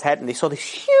opened up his head and they saw this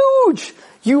huge,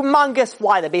 humongous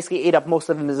fly that basically ate up most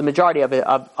of the majority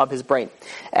of his brain.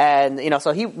 And,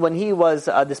 so when he was,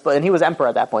 and he was emperor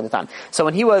at that point in time. So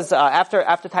when he was, after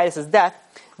Titus's death,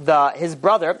 his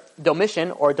brother, Domitian,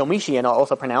 or Domitian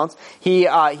also pronounced, he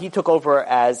took over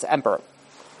as emperor.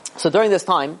 So during this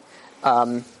time,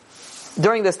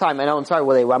 during this time, I know, I'm sorry,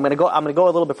 Willie, I'm going to go a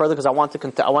little bit further because I want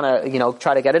to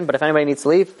try to get in, but if anybody needs to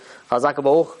leave, Chazak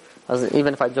Baruch,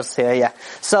 even if I just say, yeah.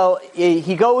 So,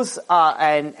 he goes,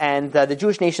 and the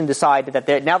Jewish nation decided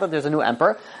that now that there's a new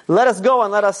emperor, let us go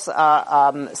and let us,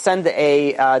 send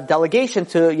a, delegation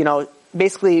to,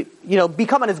 basically,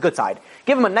 become on his good side.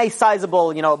 Give him a nice,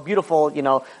 sizable, beautiful,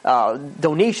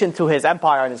 donation to his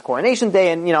empire on his coronation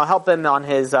day and, help him on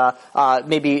his,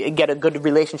 maybe get a good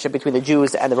relationship between the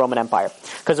Jews and the Roman Empire.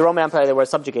 Because the Roman Empire, they were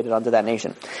subjugated under that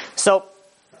nation. So,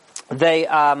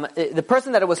 the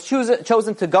person that was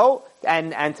chosen to go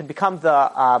and to become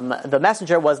the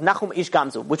messenger was Nachum Ish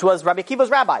Gamzu, which was Rabbi Akiva's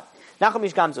rabbi. Nachum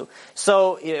Ish Gamzu.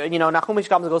 So, Nachum Ish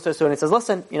Gamzu goes to the student and says,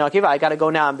 listen, Akiva, I gotta go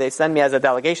now. They send me as a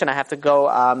delegation. I have to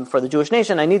go, for the Jewish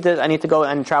nation. I need to go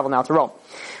and travel now to Rome.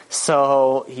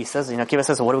 So, he says, Akiva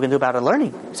says, so what are we gonna do about our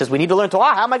learning? He says, we need to learn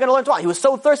Torah. How am I gonna learn Torah? He was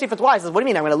so thirsty for Torah. He says, what do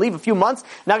you mean? I'm gonna leave a few months,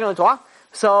 not gonna learn Torah?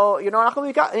 So, Nachum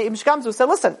Ish Gamzu said,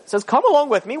 listen, says, come along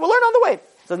with me. We'll learn on the way.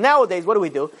 So nowadays, what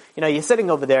do? You're sitting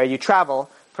over there, you travel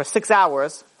for 6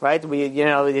 hours, right?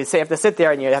 You say you have to sit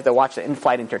there and you have to watch the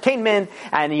in-flight entertainment,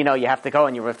 and you have to go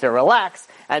and you have to relax,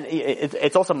 and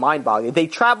it's also mind-boggling. They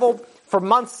traveled for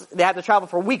months, they had to travel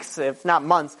for weeks, if not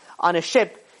months, on a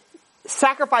ship,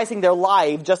 sacrificing their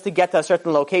life just to get to a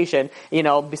certain location,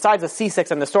 besides the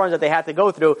seasickness and the storms that they had to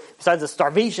go through, besides the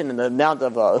starvation and the amount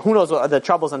of, who knows, the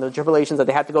troubles and the tribulations that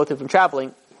they had to go through from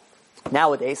traveling.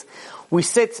 Nowadays, we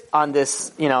sit on this,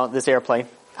 this airplane,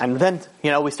 and then,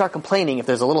 we start complaining if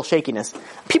there's a little shakiness.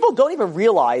 People don't even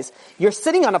realize you're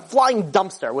sitting on a flying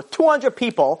dumpster with 200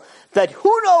 people that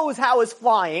who knows how is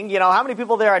flying, how many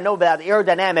people there know about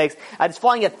aerodynamics, and it's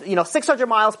flying at, 600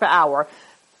 miles per hour,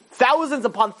 thousands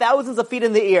upon thousands of feet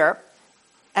in the air,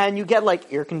 and you get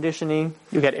air conditioning,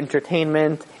 you get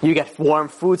entertainment, you get warm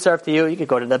food served to you, you could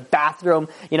go to the bathroom,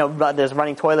 there's a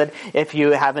running toilet. If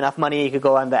you have enough money, you could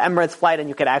go on the Emirates flight and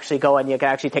you could actually go and you can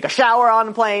actually take a shower on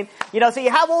the plane. So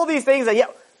you have all these things and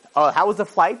how was the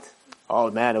flight? Oh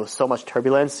man, it was so much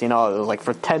turbulence, it was like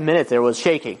for 10 minutes it was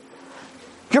shaking.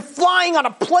 You're flying on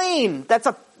a plane!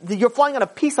 You're flying on a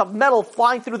piece of metal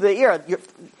flying through the air.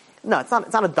 No, it's not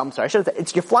a dumpster. I should have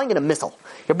said, you're flying in a missile.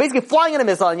 You're basically flying in a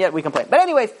missile and yet we complain. But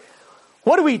anyways,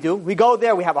 what do? We go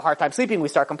there, we have a hard time sleeping, we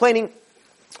start complaining.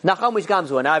 Nachum Ish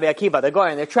Gamzu and Rabbi Akiva, they're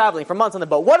going, they're traveling for months on the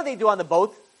boat. What do on the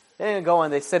boat? They go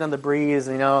and they sit on the breeze,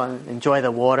 and enjoy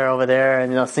the water over there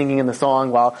and, singing in the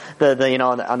song while on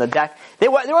the deck. They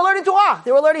were learning Torah.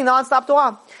 They were learning non-stop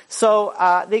Torah. So,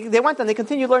 they went and they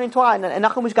continued learning Torah, and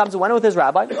Nachum Ish Gamzu went with his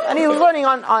rabbi, and he was learning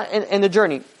in the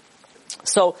journey.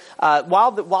 So,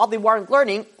 while they weren't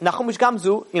learning, Nachum Ish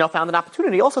Gamzu, found an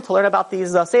opportunity also to learn about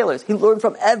these sailors. He learned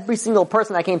from every single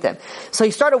person that came to him. So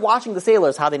he started watching the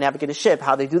sailors, how they navigate a ship,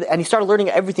 how they do that, and he started learning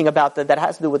everything about that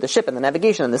has to do with the ship and the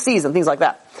navigation and the seas and things like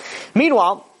that.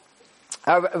 Meanwhile,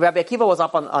 Rabbi Akiva was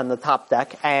up on the top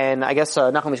deck, and I guess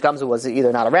Nachum Ish Gamzu was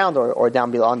either not around or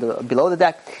down below the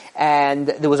deck, and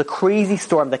there was a crazy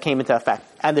storm that came into effect,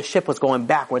 and the ship was going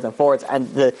backwards and forwards,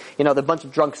 and the bunch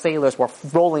of drunk sailors were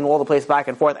rolling all the place back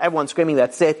and forth. Everyone screaming,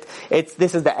 "That's it!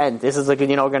 This is the end. This is we're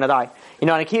gonna die." And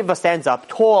Akiva stands up,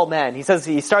 tall man. He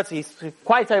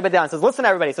quiets everybody down. He says, "Listen,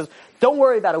 everybody." He says, "Don't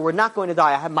worry about it. We're not going to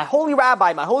die. I have my holy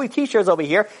rabbi, my holy teacher is over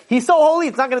here. He's so holy,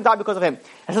 it's not going to die because of him." And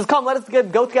he says, "Come, let us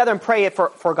go together and pray it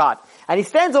for God." And he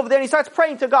stands over there and he starts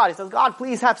praying to God. He says, "God,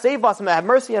 please save us and have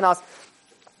mercy on us."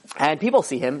 And people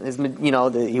see him,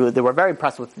 they were very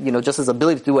impressed with, just his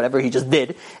ability to do whatever he just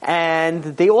did. And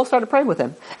they all started praying with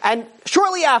him. And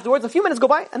shortly afterwards, a few minutes go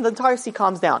by, and the entire sea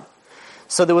calms down.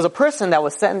 So there was a person that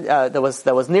was sent, that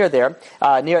was near there,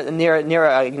 near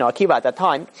Akiva at that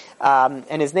time,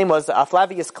 and his name was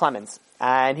Flavius Clemens.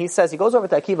 And he goes over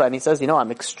to Akiva and he says,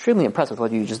 I'm extremely impressed with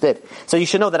what you just did. So you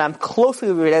should know that I'm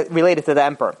closely related to the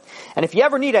emperor. And if you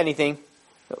ever need anything,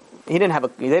 they didn't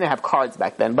have cards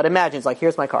back then, but imagine it's like,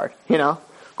 here's my card,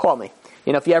 call me,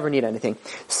 if you ever need anything.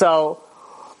 So,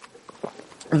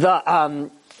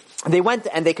 they went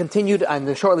and they continued,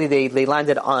 and shortly they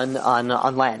landed on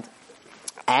land.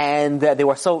 And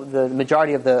the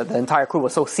majority of the entire crew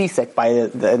was so seasick by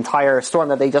the entire storm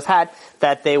that they just had,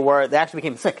 that they actually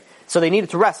became sick. So they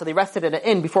needed to rest, so they rested in an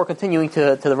inn before continuing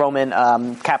to the Roman,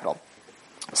 capital.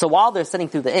 So while they're sitting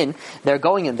through the inn, they're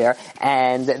going in there,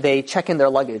 and they check in their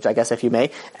luggage, I guess if you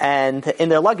may. And in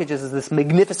their luggages is this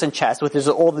magnificent chest, which is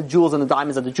all the jewels and the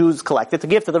diamonds that the Jews collected to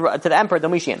give to the Emperor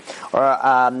Domitian.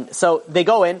 So they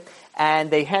go in, and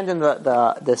they hand in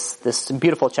this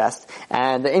beautiful chest,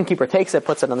 and the innkeeper takes it,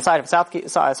 puts it on the side of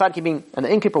sidekeeping, and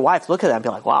the innkeeper wives look at it and be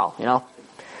like, wow,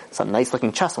 it's a nice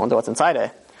looking chest, I wonder what's inside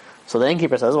it. So the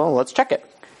innkeeper says, well, let's check it.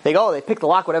 They go, they pick the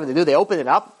lock, whatever they do, they open it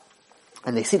up,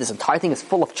 and they see this entire thing is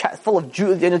full of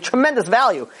Jews in a tremendous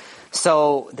value.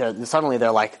 So suddenly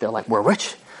they're like, we're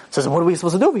rich. Says, what are we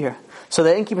supposed to do over here? So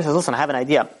the innkeeper says, listen, I have an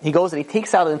idea. He goes and he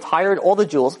takes out all the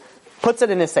jewels, puts it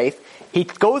in his safe. He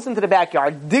goes into the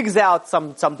backyard, digs out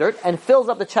some dirt, and fills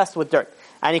up the chest with dirt.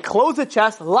 And he closes the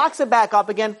chest, locks it back up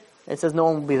again, and says, no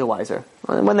one will be the wiser.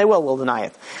 When they will, we'll deny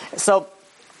it. So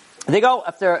they go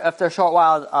after a short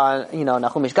while.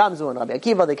 Nachumish Gamzu and Rabbi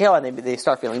Akiva, they go and they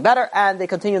start feeling better, and they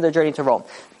continue their journey to Rome.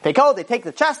 They go, they take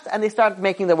the chest, and they start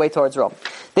making their way towards Rome.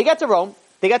 They get to Rome.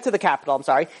 They get to the capital,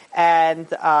 and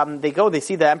they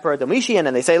see the Emperor Domitian,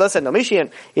 and they say, listen, Domitian,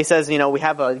 he says, we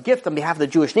have a gift on behalf of the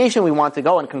Jewish nation. We want to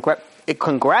go and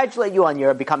congratulate you on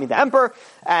your becoming the emperor,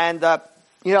 and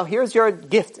here's your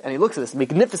gift. And he looks at this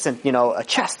magnificent, a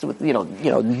chest with,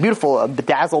 beautiful,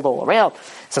 bedazzled all around. He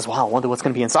says, wow, I wonder what's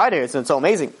going to be inside here. It's so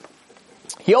amazing.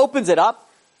 He opens it up,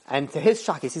 and to his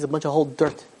shock, he sees a bunch of old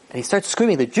dirt. And he starts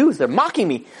screaming, the Jews, they're mocking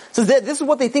me. So this is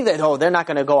what they think, that, they're not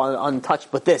going to go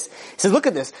untouched with this. He says, look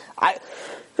at this. I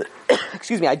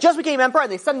just became emperor, and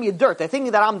they send me dirt. They're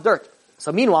thinking that I'm dirt.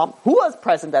 So meanwhile, who was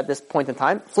present at this point in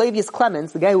time? Flavius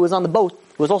Clemens, the guy who was on the boat,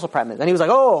 was also present. And he was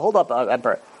like, oh, hold up,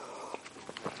 emperor.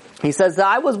 He says,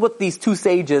 I was with these two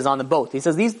sages on the boat. He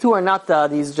says, these two are not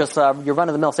these just your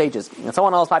run-of-the-mill sages. And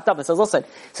someone else piped up and says, listen,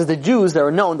 the Jews, they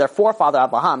were known, their forefather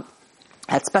Abraham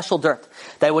had special dirt.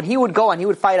 That when he would go and he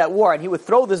would fight at war and he would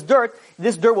throw this dirt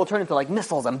will turn into like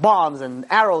missiles and bombs and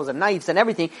arrows and knives and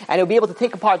everything, and it would be able to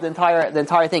take apart the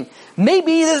entire thing.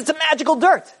 Maybe it's a magical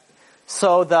dirt.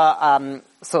 So the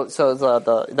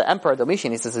Emperor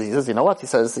Domitian, he says, you know what? He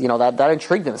says, that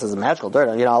intrigued him. He says, magical dirt.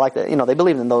 I like that. They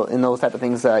believed in those type of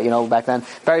things, back then.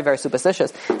 Very, very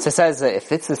superstitious. So he says, if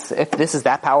this is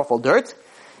that powerful dirt,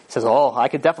 he says, I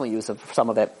could definitely use some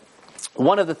of it.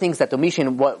 One of the things that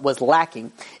Domitian was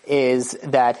lacking is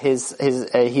that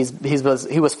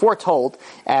he was foretold,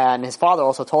 and his father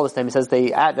also told us to him. He says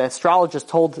the astrologers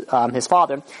told his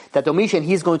father that Domitian,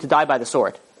 he's going to die by the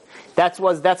sword. That's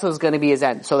what's going to be his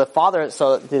end. So the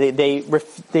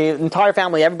entire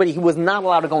family, everybody, he was not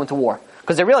allowed to go into war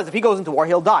because they realized if he goes into war,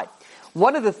 he'll die.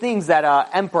 One of the things that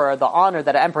the honor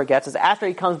that an emperor gets is after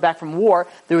he comes back from war,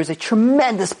 there is a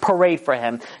tremendous parade for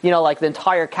him. Like the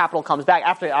entire capital comes back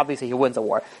after obviously he wins a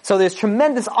war. So there's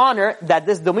tremendous honor that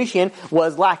this Domitian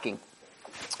was lacking.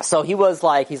 So he's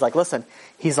like, listen,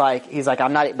 he's like,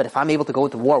 I'm not, but if I'm able to go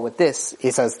into war with this,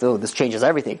 he says, this changes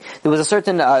everything. There was a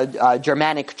certain,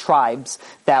 Germanic tribes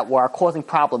that were causing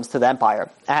problems to the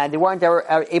empire, and they weren't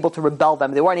able to rebel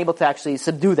them. They weren't able to actually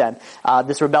subdue them,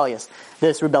 this rebellion.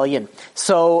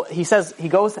 So he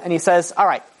goes and he says, all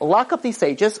right, lock up these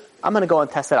sages. I'm going to go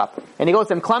and test it up. And he goes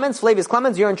to him, Flavius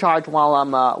Clemens, you're in charge while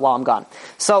I'm gone.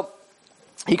 So,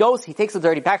 he goes, he takes the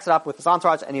dirt, he packs it up with his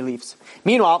entourage, and he leaves.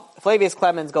 Meanwhile, Flavius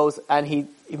Clemens goes and he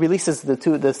releases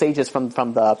the sages from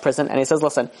the prison, and he says,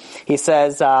 listen, he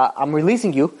says, I'm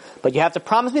releasing you, but you have to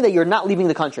promise me that you're not leaving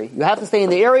the country. You have to stay in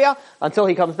the area until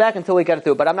he comes back, until we get it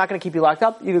through, but I'm not going to keep you locked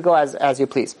up. You can go as you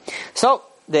please. So,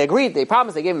 they agreed, they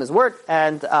promised, they gave him his word,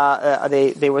 and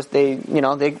they just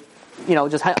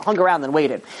hung around and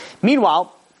waited.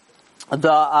 Meanwhile,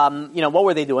 what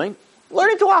were they doing?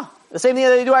 Learning Torah. The same thing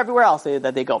that they do everywhere else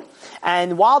that they go.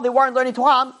 And while they weren't learning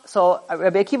Torah, so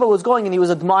Rabbi Akiva was going and he was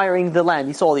admiring the land.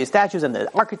 He saw all these statues and the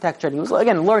architecture, and he was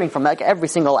again learning from every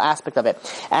single aspect of it.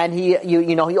 And he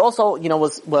also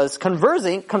was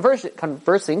conversing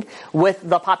with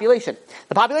the population.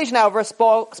 The population, however,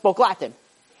 spoke Latin.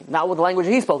 Not with the language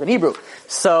he spoke, in Hebrew.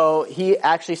 So he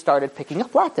actually started picking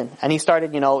up Latin, and he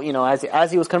started,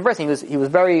 as he was conversing, he was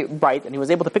very bright, and he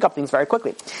was able to pick up things very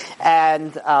quickly.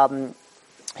 And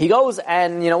he goes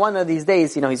and, one of these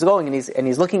days, he's going and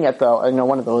he's looking at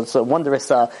one of those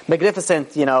wondrous,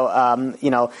 magnificent,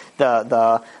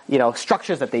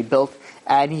 structures that they built,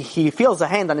 and he feels a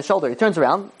hand on his shoulder. He turns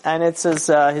around, and it's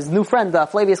his new friend,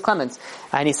 Flavius Clemens,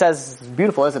 and he says, it's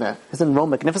beautiful, isn't it? Isn't Rome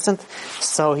magnificent?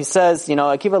 So he says,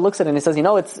 Akiva looks at it and he says,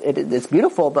 it's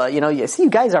beautiful, but, you see, you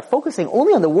guys are focusing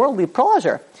only on the worldly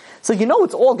pleasure. So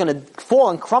it's all going to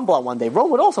fall and crumble one day. Rome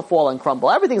would also fall and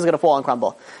crumble. Everything's going to fall and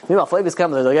crumble. Meanwhile, Flavius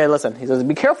comes and says, okay, listen. He says,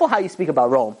 be careful how you speak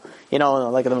about Rome.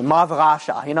 Like the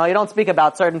Mavrasha. You don't speak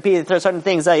about certain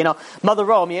things. Mother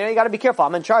Rome. You got to be careful.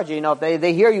 I'm in charge. If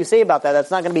they hear you say about that,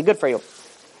 that's not going to be good for you.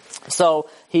 So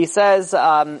he says,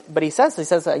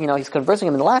 he's conversing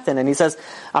him in Latin, and he says,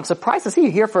 I'm surprised to see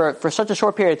you here for such a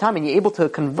short period of time, and you're able to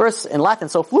converse in Latin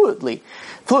so fluently.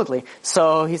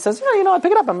 So he says, I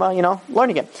pick it up, I'm,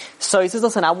 learning it. So he says,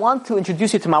 listen, I want to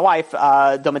introduce you to my wife,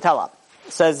 Domitella.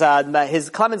 says his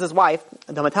Clemens' wife,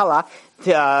 Domitilla,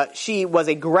 she was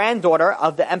a granddaughter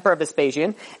of the Emperor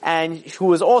Vespasian, and she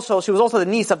was also the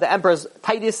niece of the emperors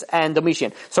Titus and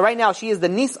Domitian. So right now she is the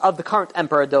niece of the current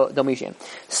emperor Domitian.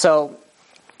 So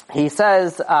he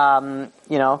says, she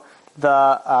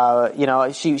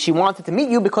wanted to meet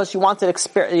you because she wanted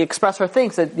to express her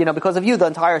things that, because of you the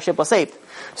entire ship was saved.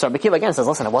 So Rabbi Akiva again says,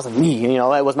 listen, it wasn't me,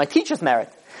 it was my teacher's merit.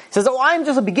 He says, I'm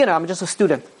just a beginner, I'm just a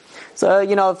student.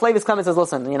 So, Flavius Clemens says,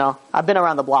 listen, I've been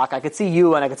around the block, I could see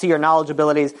you and I could see your knowledge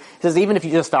abilities. He says, even if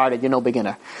you just started, you're no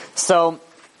beginner. So,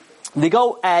 they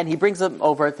go and he invites him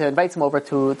over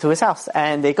to his house.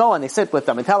 And they go and they sit with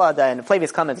Domitilla, and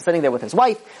Flavius Clemens is sitting there with his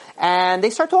wife, and they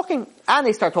start talking. And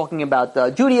they start talking about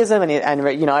Judaism and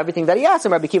everything that he asks,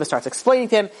 and Rabbi Akiva starts explaining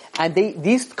to him, and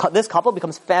this couple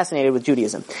becomes fascinated with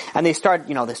Judaism. And they start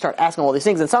asking all these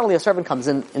things, and suddenly a servant comes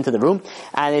into the room,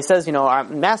 and he says, our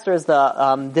master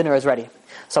the dinner is ready.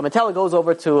 So Domitilla goes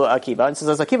over to Akiva and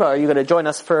says, Akiva, are you going to join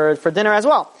us for dinner as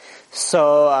well?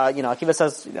 So, Akiva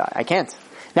says, I can't.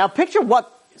 Now picture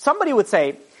what somebody would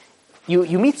say.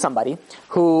 You meet somebody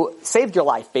who saved your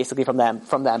life basically from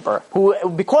the emperor, who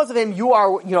because of him you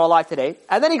are alive today,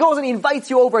 and then he goes and he invites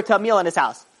you over to a meal in his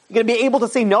house. You're going to be able to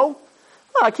say no?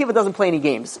 Well, Akiva doesn't play any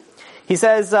games. He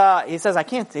says I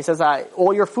can't. He says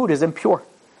all your food is impure.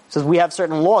 He says we have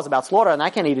certain laws about slaughter, and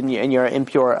I can't eat in your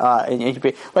impure.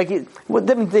 Like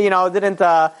didn't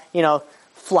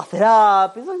fluff it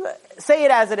up. Say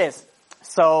it as it is.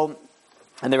 So.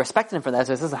 And they respected him for that.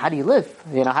 So he says, how do you live?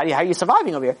 How are you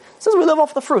surviving over here? He says, we live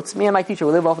off the fruits. Me and my teacher,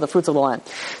 we live off the fruits of the land.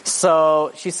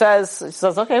 So she says,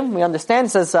 okay, we understand.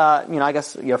 She says, I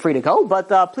guess you're free to go,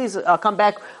 but please come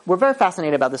back. We're very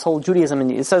fascinated about this whole Judaism,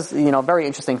 and it says, very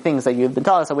interesting things that you've been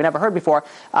telling us that we never heard before.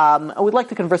 And we'd like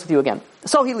to converse with you again.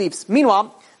 So he leaves.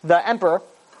 Meanwhile, the emperor,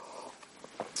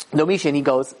 Domitian, he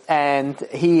goes, and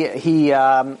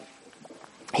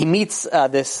he meets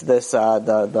this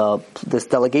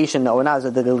delegation, or not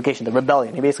the delegation, the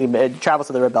rebellion. He basically travels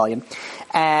to the rebellion,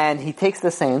 and he takes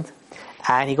the sand,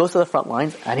 and he goes to the front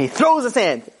lines, and he throws the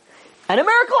sand, and a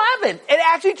miracle happened. It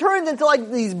actually turned into like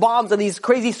these bombs and these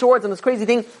crazy swords and this crazy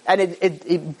thing, and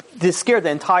it scared the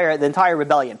entire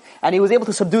rebellion, and he was able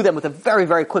to subdue them with a very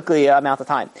very quickly amount of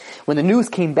time. When the news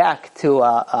came back to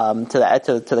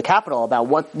the capital about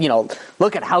what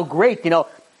look at how great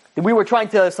we were trying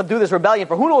to subdue this rebellion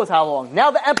for who knows how long.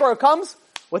 Now the emperor comes,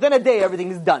 within a day everything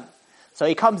is done. So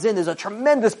he comes in, there's a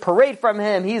tremendous parade from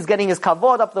him, he's getting his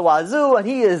kavod up the wazoo, and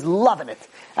he is loving it.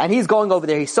 And he's going over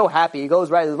there, he's so happy. He goes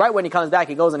right when he comes back,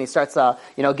 he goes and he starts,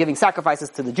 giving sacrifices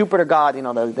to the Jupiter god,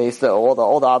 they used to, all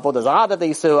the avodah zarah that they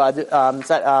used to,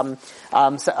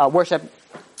 worship.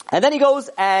 And then he goes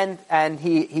and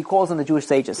he calls on the Jewish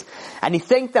sages, and he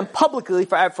thanked them publicly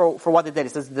for what they did. He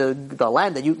says, the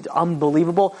land that you,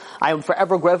 unbelievable, I am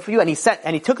forever grateful for you. And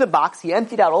he took the box, he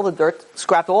emptied out all the dirt,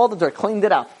 scrapped all the dirt, cleaned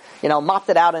it up, mopped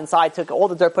it out inside, took all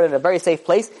the dirt, put it in a very safe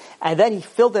place, and then he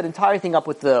filled that entire thing up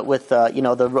with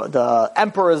the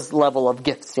emperor's level of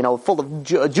gifts, full of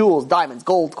jewels, diamonds,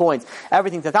 gold, coins,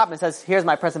 everything to the top, and says, here's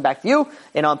my present back to you,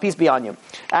 peace be on you.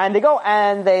 And they go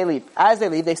and they leave. As they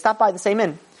leave, they stop by the same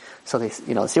inn. So they,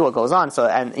 see what goes on. So,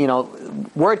 and,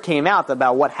 word came out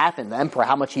about what happened. The emperor,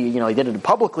 how much he did it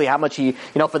publicly, how much he,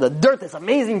 for the dirt, this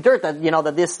amazing dirt that,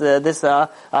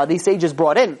 that these sages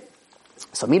brought in.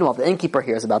 So meanwhile, the innkeeper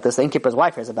hears about this, the innkeeper's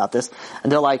wife hears about this,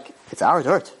 and they're like, it's our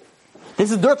dirt. This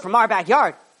is dirt from our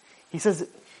backyard. He says,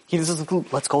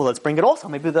 let's go, let's bring it also.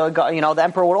 Maybe the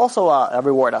emperor would also,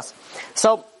 reward us.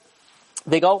 So,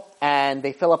 they go and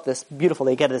they fill up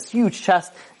they get this huge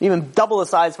chest, even double the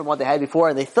size from what they had before,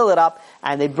 and they fill it up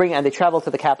and they travel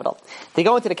to the capital. They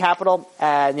go into the capital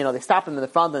and, they stop him in the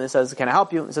front and he says, can I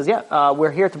help you? He says, yeah, we're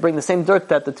here to bring the same dirt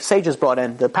that the sages brought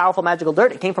in, the powerful magical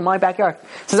dirt. It came from my backyard.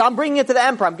 He says, I'm bringing it to the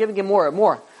emperor, I'm giving him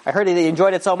more. I heard he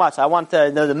enjoyed it so much. I want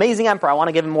the amazing emperor, I want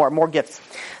to give him more gifts.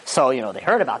 So, they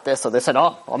heard about this, so they said,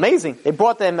 oh, amazing. They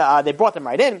brought them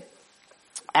right in.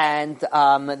 And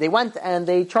they went and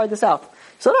they tried this out.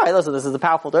 So, all right, listen, this is the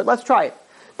powerful dirt. Let's try it.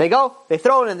 They go, they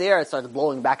throw it in the air. It starts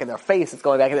blowing back in their face. It's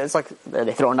going back in there. It's like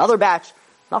they throw another batch.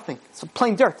 Nothing. It's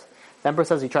plain dirt. The emperor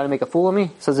says, "You trying to make a fool of me?"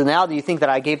 He says, "Now do you think that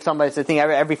I gave somebody to think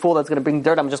every fool that's going to bring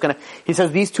dirt? I'm just going to." He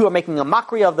says, "These two are making a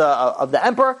mockery of the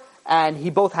emperor," and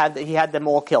he had them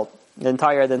all killed. The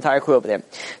entire crew over there.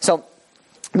 So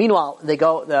Meanwhile, they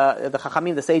go, the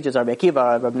Chachamim, the sages, Rabbi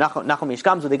Akiva, Rabbi Nachum Ish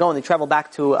Gamzu, they go and they travel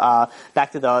back to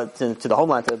the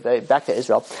homeland, back to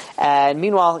Israel. And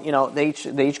meanwhile, they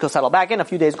each go settle back in, a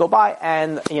few days go by,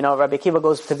 and, Rabbi Akiva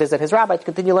goes to visit his rabbi to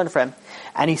continue learning from him.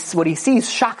 And what he sees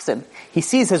shocks him. He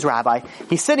sees his rabbi,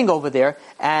 he's sitting over there,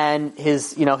 and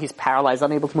he's paralyzed,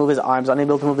 unable to move his arms,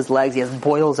 unable to move his legs, he has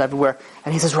boils everywhere.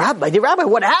 And he says, dear rabbi,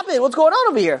 what happened? What's going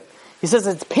on over here? He says,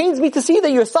 it pains me to see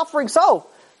that you're suffering so.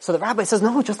 So the rabbi says,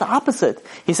 no, just the opposite.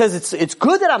 He says, it's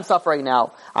good that I'm suffering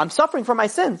now. I'm suffering for my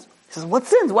sins. He says, what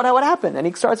sins? What happened? And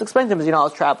he starts explaining to him, I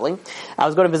was traveling. I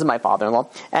was going to visit my father-in-law.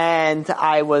 And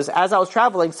as I was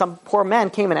traveling, some poor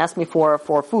man came and asked me for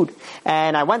food.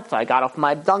 And I got off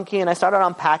my donkey and I started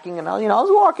unpacking and I was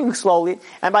walking slowly.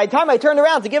 And by the time I turned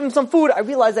around to give him some food, I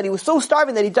realized that he was so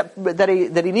starving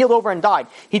that he kneeled over and died.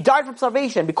 He died from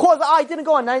starvation because I didn't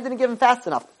go and I didn't give him fast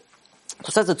enough. So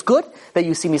it says it's good that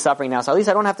you see me suffering now, so at least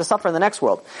I don't have to suffer in the next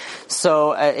world.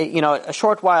 So, a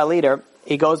short while later,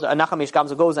 he goes, Nachum Ish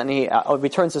Gamzu goes and he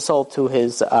returns his soul to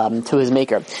his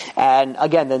maker. And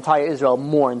again, the entire Israel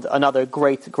mourned another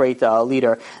great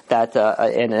leader and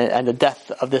the death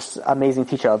of this amazing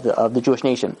teacher of the Jewish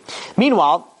nation.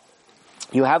 Meanwhile,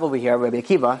 you have over here Rabbi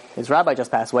Akiva, his rabbi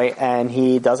just passed away, and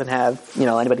he doesn't have,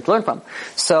 anybody to learn from.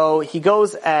 So he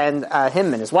goes and,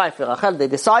 him and his wife, Rachel, they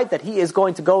decide that he is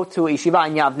going to go to Yeshiva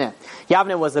in Yavne.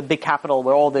 Yavne was the big capital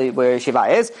where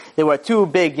Yeshiva is. There were two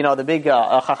big, the big,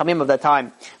 Chachamim of that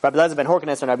time, Rabbi Elazar ben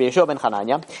Horkenes and Rabbi Yeshua ben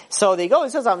Chananya. So they go, he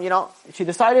says, she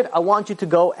decided, I want you to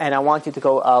go and I want you to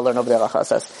go, learn over there, Rachel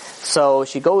says. So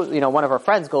she goes, one of her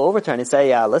friends go over to her and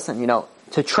say, listen,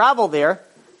 to travel there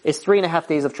is 3.5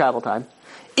 days of travel time.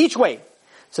 Each way.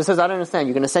 So it says, I don't understand.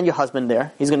 You're going to send your husband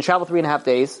there. He's going to travel 3.5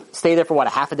 days, stay there for a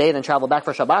half a day, and then travel back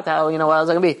for Shabbat. How's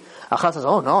that going to be? Achaz says,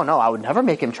 no, I would never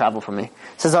make him travel for me.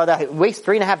 Says, that waste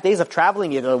 3.5 days of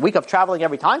traveling, a week of traveling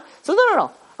every time? So no.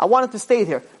 I wanted to stay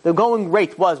here. The going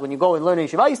rate was, when you go and learn in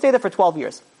Yeshiva, you stay there for 12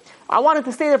 years. I wanted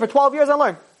to stay there for 12 years and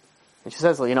learn. And she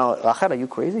says, Rachel, are you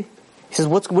crazy? He says,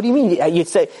 what do you mean? You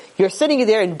say, you're sitting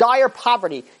there in dire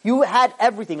poverty. You had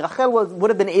everything. Rachel would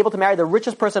have been able to marry the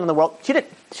richest person in the world. She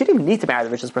didn't even need to marry the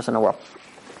richest person in the world.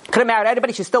 Could have married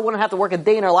anybody. She still wouldn't have to work a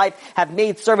day in her life, have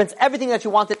maids, servants, everything that she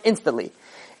wanted instantly.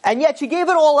 And yet she gave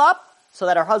it all up so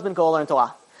that her husband could learn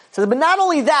Torah. So, but not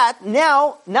only that,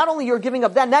 now, not only you're giving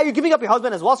up that, now you're giving up your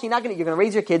husband as well, so you're going to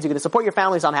raise your kids, you're going to support your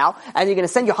family somehow, and you're going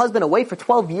to send your husband away for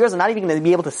 12 years and not even going to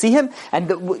be able to see him, and,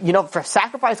 for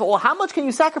sacrifice, well, how much can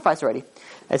you sacrifice already?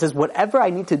 It says, whatever I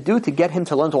need to do to get him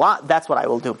to learn Torah, that's what I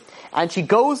will do. And she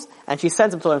goes, and she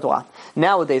sends him to learn Torah.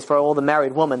 Nowadays, for all the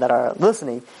married women that are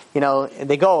listening,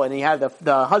 they go, and you have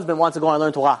the husband wants to go and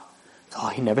learn Torah. Oh,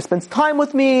 he never spends time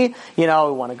with me. We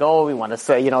want to go, we want to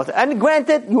say, and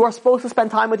granted, you are supposed to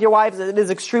spend time with your wives. It is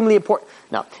extremely important.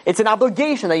 No, it's an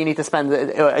obligation that you need to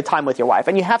spend time with your wife.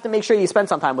 And you have to make sure you spend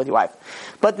some time with your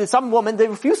wife. But some women, they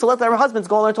refuse to let their husbands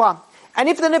go and learn Torah. And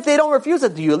if they don't refuse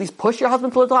it, do you at least push your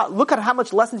husband to learn Torah? Look at how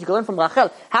much lessons you can learn from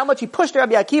Rachel. How much he pushed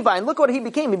Rabbi Akiva, and look what he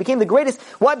became. He became the greatest.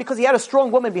 Why? Because he had a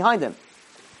strong woman behind him.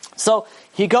 So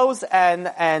he goes and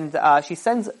she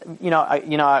sends Rabbi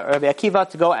Akiva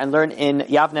to go and learn in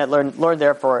Yavne, learn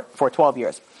there for 12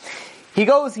 years. He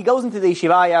goes into the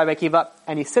yeshiva, Rabbi Akiva,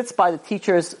 and he sits by the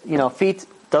teacher's feet,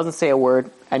 doesn't say a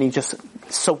word, and he just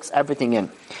soaks everything in.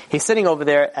 He's sitting over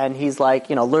there and he's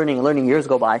learning, years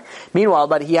go by. Meanwhile,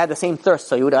 but he had the same thirst,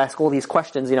 so he would ask all these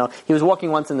questions, He was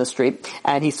walking once in the street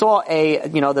and he saw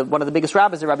one of the biggest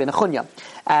rabbis, Rabbi Nechunya.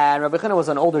 And Rabbi Nechunya was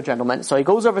an older gentleman, so he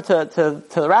goes over to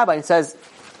the rabbi and says,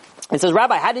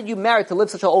 Rabbi, how did you merit to live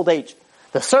such an old age?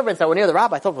 The servants that were near the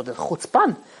rabbi thought, well, the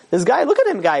chutzpan. This guy, look at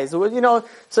him, guys. So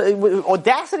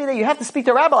audacity that you have to speak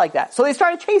to a rabbi like that. So they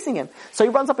started chasing him. So he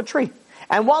runs up a tree.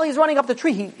 And while he's running up the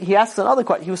tree, he asks another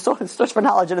question. He was so search for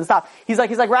knowledge and didn't stop. He's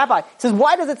like, Rabbi, he says,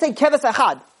 why does it say keves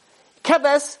echad?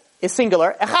 Keves is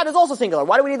singular. Echad is also singular.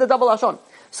 Why do we need the double lashon?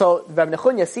 So Rabbi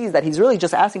Nechunya sees that he's really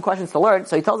just asking questions to learn.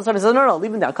 So he tells the servant, he says, no,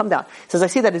 leave him down, come down. He says, I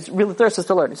see that his real thirst is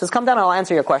to learn. He says, come down and I'll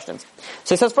answer your questions.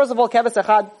 So he says, first of all, keves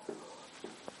echad.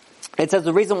 It says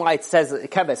the reason why it says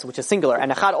keves, which is singular,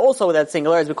 and echad also that's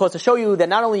singular, is because to show you that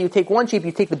not only you take one sheep,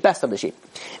 you take the best of the sheep.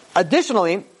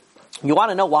 Additionally, you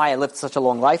want to know why I lived such a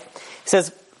long life?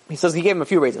 He says he gave him a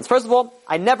few reasons. First of all,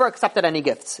 I never accepted any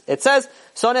gifts. It says,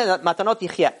 somebody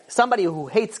who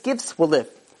hates gifts will live.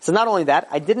 So not only that,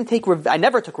 I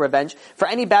never took revenge for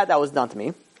any bad that was done to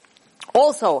me.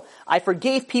 Also, I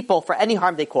forgave people for any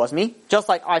harm they caused me, just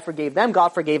like I forgave them, God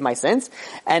forgave my sins.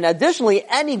 And additionally,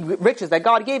 any riches that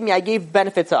God gave me, I gave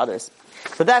benefit to others.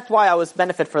 So that's why I was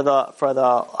benefit for the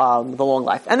long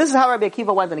life. And this is how Rabbi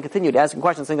Akiva went, and he continued asking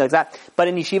questions, things like that. But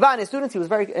in yeshiva and his students, he was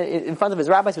very, in front of his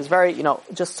rabbis, he was very,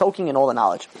 just soaking in all the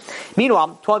knowledge.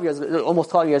 Meanwhile, almost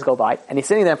 12 years go by, and he's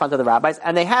sitting there in front of the rabbis,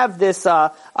 and they have this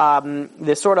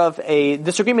sort of a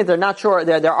disagreement. They're not sure,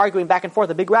 they're arguing back and forth,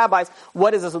 the big rabbis,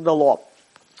 what is the law?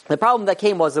 The problem that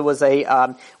came was,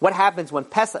 what happens when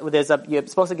Pesach, you're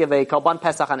supposed to give a Korban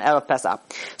Pesach on Erev Pesach.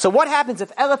 So what happens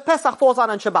if Erev Pesach falls on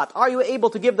Shabbat? Are you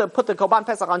able to put the Korban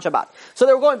Pesach on Shabbat? So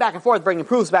they were going back and forth, bringing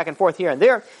proofs back and forth here and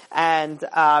there. And,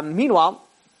 meanwhile,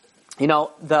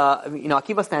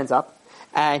 Akiva stands up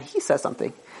and he says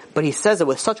something. But he says it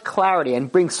with such clarity and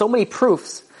brings so many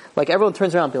proofs, like everyone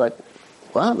turns around and be like,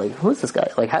 what? Like, who's this guy?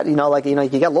 Like, how, you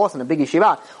get lost in a big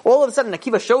yeshiva. All of a sudden,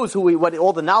 Akiva shows what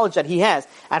all the knowledge that he has.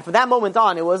 And from that moment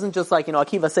on, it wasn't just like,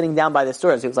 Akiva sitting down by the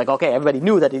stairs. It was like, okay, everybody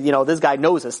knew that, this guy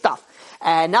knows his stuff.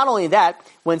 And not only that,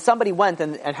 when somebody went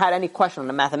and had any question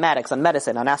on mathematics, on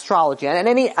medicine, on astrology, and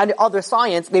any other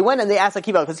science, they went and they asked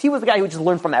Akiva, because he was the guy who just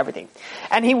learned from everything.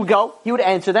 And he would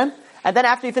answer them, and then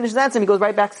after he finishes answering, he goes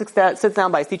right back, sits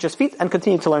down by his teacher's feet, and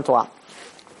continues to learn Torah.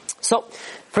 So,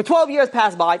 for 12 years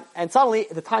pass by, and suddenly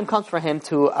the time comes for him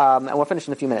to, and we'll finish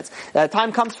in a few minutes, the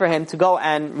time comes for him to go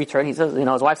and return. He says,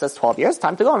 his wife says 12 years,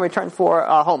 time to go and return for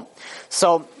home.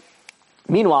 So,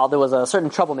 meanwhile, there was a certain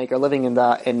troublemaker living in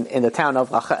the town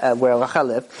of where Rachel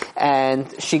lived, and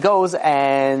she goes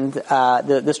and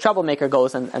this troublemaker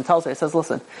goes and tells her, he says,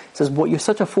 listen, you're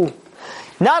such a fool.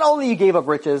 Not only you gave up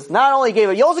riches, you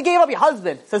also gave up your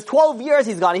husband. It says 12 years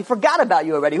he's gone. He forgot about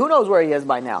you already. Who knows where he is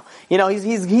by now?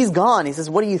 He's gone. He says,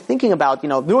 what are you thinking about,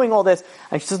 doing all this?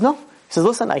 And she says, no. He says,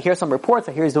 listen, I hear some reports.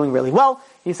 I hear he's doing really well.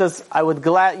 He says,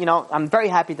 I'm very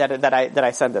happy that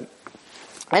I sent him.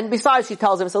 And besides, she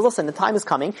tells him, says, listen, the time is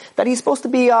coming that he's supposed to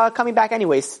be coming back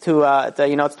anyways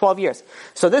it's 12 years.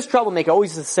 So this troublemaker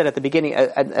always used to sit at the beginning,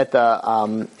 at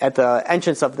the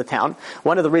entrance of the town.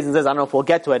 One of the reasons is, I don't know if we'll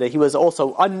get to it, he was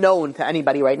also unknown to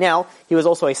anybody right now. He was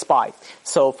also a spy.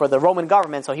 So for the Roman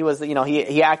government, so he was,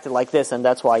 he acted like this, and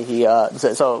that's why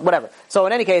so whatever. So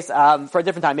in any case, for a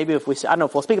different time, maybe I don't know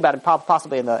if we'll speak about it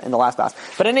possibly in the last class.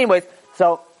 But anyways,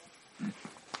 so,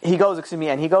 he goes and he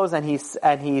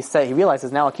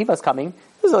realizes now Akiva's coming.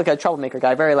 This is like a troublemaker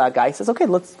guy, very loud guy. He says, okay,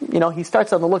 he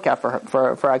starts on the lookout for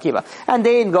Akiva. And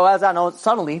they go, as I know,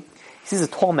 suddenly, he sees a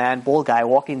tall man, bald guy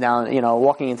walking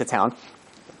into town.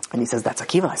 And he says, that's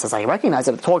Akiva. He says, I recognize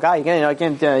him, a tall guy,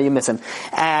 you miss him.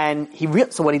 And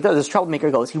so what he does, this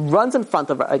troublemaker goes, he runs in front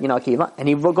of, Akiva, and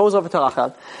he goes over to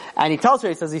Rachel, and he tells her,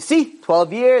 he says, you see,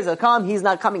 12 years have come, he's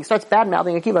not coming. He starts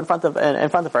bad-mouthing Akiva in front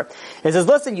of her. He says,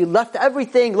 listen, you left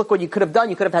everything, look what you could have done,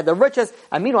 you could have had the riches.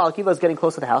 And meanwhile, Akiva is getting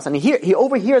close to the house, and he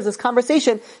overhears this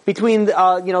conversation between,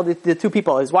 the two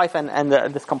people, his wife and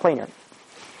this complainer.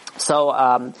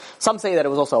 So, some say that it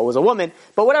was a woman,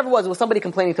 but whatever it was somebody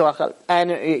complaining to Rachel. And,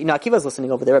 Akiva's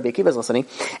listening over there, Rabbi Akiva's listening,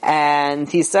 and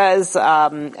he says,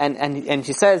 and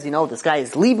she says, this guy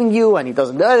is leaving you, and he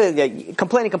doesn't,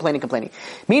 complaining.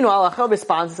 Meanwhile, Rachel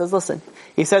responds and says, listen,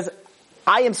 he says,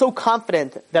 I am so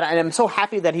confident and I'm so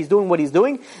happy that he's doing what he's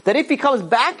doing, that if he comes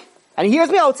back, and he hears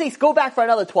me, I would say, go back for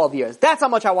another 12 years. That's how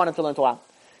much I wanted to learn Torah.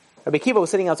 Rabbi Akiva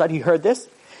was sitting outside, he heard this,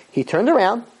 he turned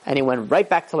around, and he went right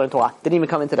back to learn Torah. Didn't even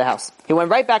come into the house. He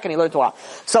went right back and he learned Torah.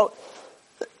 So,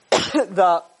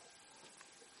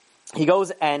 he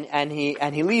goes and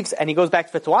he leaves and he goes back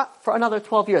to Torah for another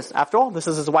 12 years. After all, this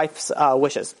is his wife's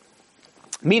wishes.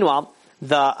 Meanwhile,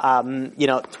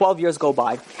 12 years go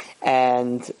by,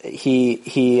 and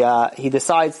he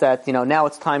decides that, now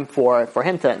it's time for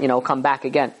him to, come back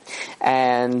again.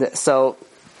 And so,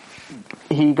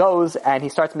 he goes and he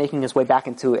starts making his way back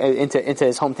into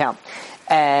his hometown.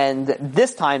 And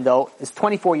this time, though, it's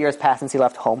 24 years passed since he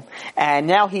left home, and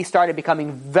now he started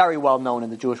becoming very well known in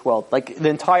the Jewish world. Like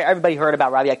everybody heard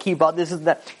about Rabbi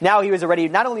Akiva. Now he was already,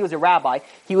 not only was a rabbi,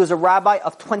 he was a rabbi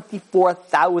of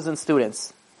 24,000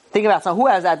 students. Think about who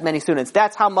has that many students.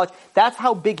 That's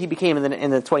how big he became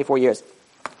in the 24 years.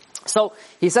 So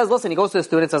he says, listen, he goes to the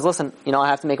student, says, listen, I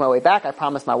have to make my way back. I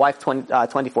promised my wife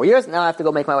 24 years. Now I have to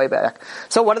go make my way back.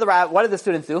 So what did the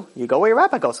students do? You go where your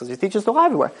rabbi goes, because he teaches Torah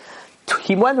everywhere.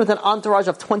 He went with an entourage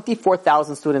of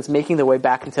 24,000 students making their way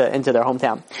back into their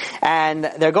hometown. And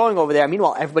they're going over there.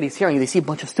 Meanwhile, everybody's hearing. They see a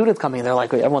bunch of students coming. They're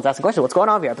like, everyone's asking questions. What's going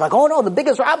on here? They're like, oh no, the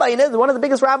biggest rabbi in Israel, one of the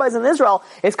biggest rabbis in Israel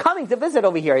is coming to visit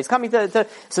over here. He's coming to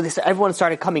so everyone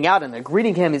started coming out and they're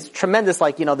greeting him. It's tremendous,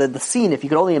 the scene, if you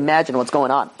could only imagine what's going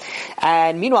on.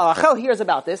 And meanwhile, Rachel hears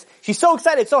about this. She's so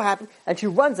excited, so happy, and she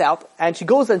runs out and she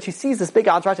goes and she sees this big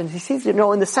entourage, and she sees, in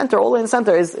the center, all the way in the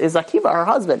center is Akiva, her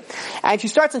husband. And she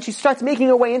starts making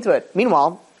her way into it.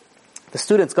 Meanwhile, The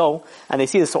students go and they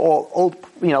see this old,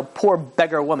 poor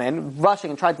beggar woman rushing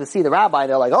and trying to see the rabbi.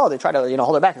 They're like, they try to,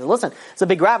 hold her back. He says, listen, it's a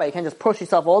big rabbi. You can't just push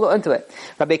yourself all into it.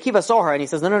 Rabbi Akiva saw her and he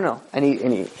says, no. And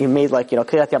he made like,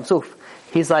 Kriyat Yamsuf.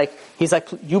 He's like,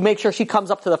 you make sure she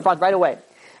comes up to the front right away.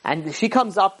 And she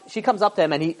comes up to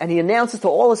him and he announces to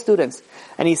all the students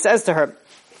and he says to her,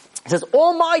 he says,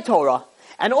 all my Torah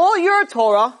and all your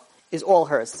Torah is all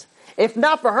hers. If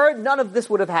not for her, none of this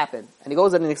would have happened. And he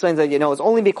goes in and explains that, it's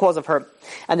only because of her.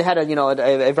 And they had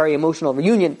a very emotional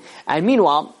reunion. And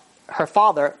meanwhile, her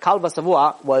father, Kalva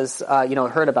Savua, was,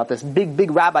 heard about this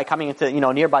big rabbi coming into,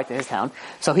 nearby to his town.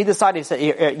 So he decided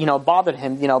to, bothered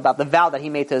him, about the vow that he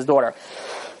made to his daughter.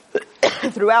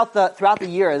 Throughout the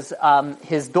years,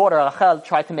 his daughter Rachel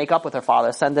tried to make up with her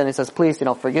father. So then he says, "Please,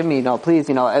 forgive me. Please,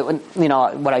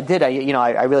 what I did.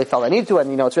 I really felt I needed to."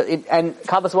 And and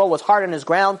Kalva Savua was hard on his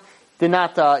ground. Did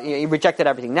not, he rejected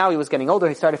everything. Now he was getting older,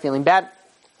 he started feeling bad.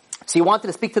 So he wanted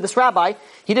to speak to this rabbi.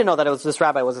 He didn't know that this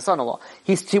rabbi was his son-in-law.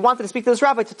 He wanted to speak to this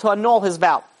rabbi to annul his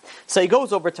vow. So he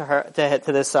goes over to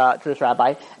this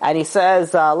rabbi, and he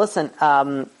says, listen,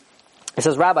 he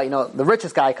says, Rabbi, the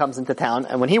richest guy comes into town,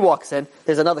 and when he walks in,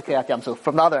 there's another Kriyat Yamsuf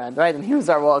from the other end, right? And he was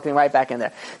walking right back in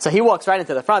there. So he walks right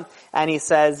into the front, and he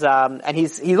says, and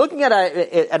he's looking at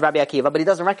Rabbi Akiva, but he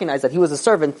doesn't recognize that he was a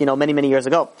servant, many years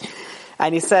ago.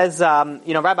 And he says,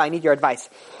 Rabbi, I need your advice.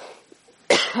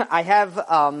 I have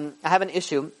an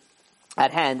issue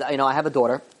at hand. I have a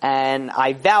daughter, and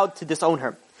I vowed to disown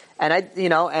her. And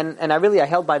I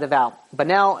held by the vow. But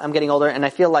now I'm getting older, and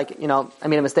I feel like, I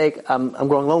made a mistake. I'm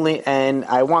growing lonely, and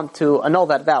I want to annul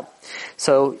that vow.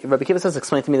 So Rabbi Akiva says,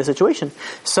 explain to me the situation.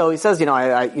 So he says,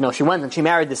 she went and she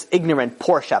married this ignorant,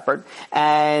 poor shepherd,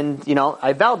 and,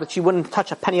 I vowed that she wouldn't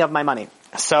touch a penny of my money.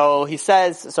 So he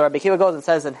says, so Rabbi Akiva goes and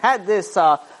says, and had this,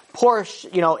 poor,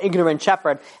 ignorant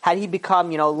shepherd, had he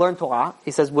become, learned Torah,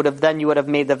 he says, you would have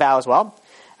made the vow as well.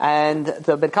 And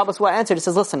the Ben Kalva Savua answered, he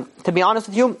says, listen, to be honest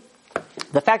with you,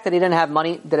 the fact that he didn't have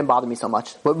money didn't bother me so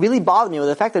much. What really bothered me was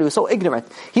the fact that he was so ignorant.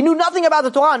 He knew nothing about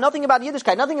the Torah, nothing about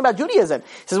Yiddishkeit, nothing about Judaism.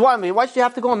 He says, why should you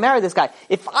have to go and marry this guy?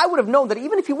 If I would have known that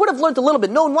even if he would have learned a little bit,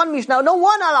 known one Mishnah, known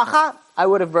one halacha, I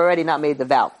would have already not made the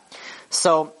vow.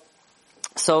 So,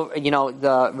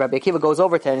 the Rabbi Akiva goes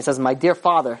over to him and he says, my dear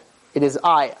father, it is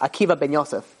I, Akiva ben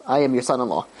Yosef. I am your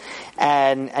son-in-law.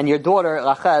 And your daughter,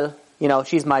 Rachel,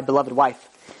 she's my beloved wife.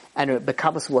 And Rabbi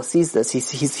Kalva Savua sees this. He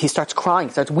starts crying,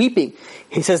 starts weeping.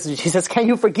 He says, can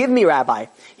you forgive me, Rabbi?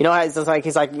 And Rabbi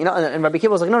Akiva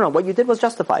was like, no, what you did was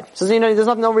justified. He says, there's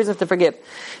no reason to forgive.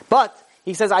 But,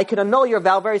 he says, I could annul your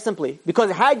vow very simply.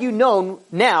 Because had you known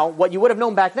now what you would have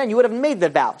known back then, you would have made the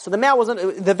vow. So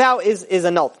the vow is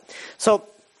annulled. So,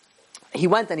 he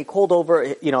went and he called over,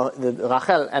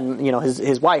 Rachel and,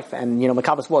 his wife and,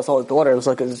 Kalva Savua saw his daughter. It was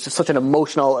just such an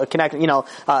emotional connection,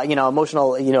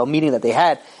 emotional, meeting that they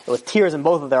had. It was tears in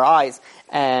both of their eyes.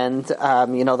 And,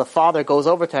 the father goes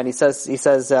over to her and he says,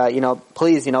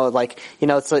 please,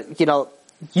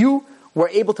 you were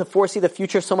able to foresee the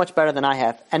future so much better than I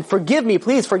have. And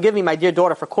please forgive me, my dear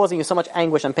daughter, for causing you so much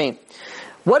anguish and pain.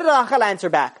 What did Rachel answer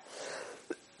back?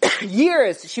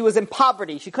 Years she was in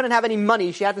poverty. She couldn't have any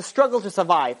money. She had to struggle to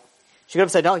survive. She could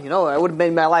have said, no, I would have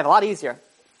made my life a lot easier.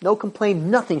 No complaint.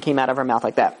 Nothing came out of her mouth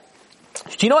like that.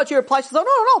 Do you know what she replied? She said,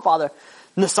 no, father.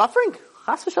 The suffering?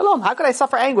 Chas v'shalom. How could I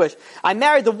suffer anguish? I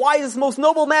married the wisest, most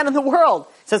noble man in the world.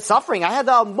 He said, suffering. I had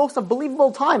the most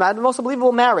unbelievable time. I had the most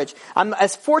unbelievable marriage. I'm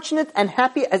as fortunate and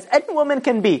happy as any woman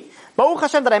can be. Baruch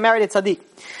Hashem that I married a tzaddik. He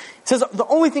says, the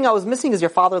only thing I was missing is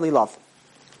your fatherly love.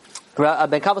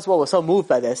 Ben Kalva Savua was so moved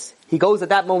by this, he goes at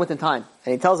that moment in time,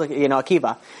 and he tells,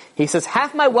 Akiva, he says,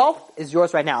 half my wealth is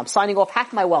yours right now. I'm signing off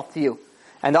half my wealth to you.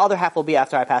 And the other half will be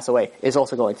after I pass away, is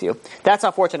also going to you. That's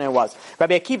how fortunate it was.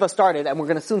 Rabbi Akiva started, and we're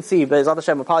going to soon see, but Ezrat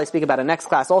Hashem will probably speak about it next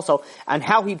class also, and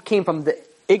how he came from the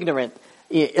ignorant,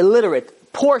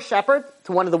 illiterate, poor shepherd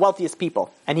to one of the wealthiest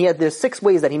people. And there's 6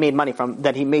 ways that he made money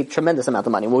that he made tremendous amount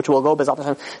of money, which we'll go, Ezrat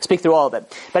Hashem, speak through all of it.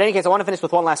 But in any case, I want to finish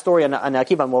with one last story on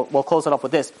Akiva, and we'll close it off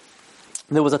with this.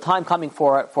 There was a time coming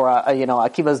for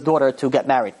Akiva's daughter to get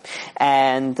married,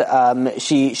 and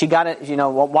she got it.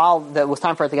 While it was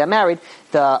time for her to get married,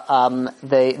 they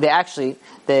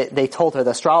told her,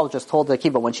 the astrologist told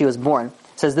Akiva when she was born,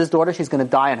 says this daughter, she's going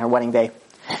to die on her wedding day.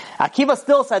 Akiva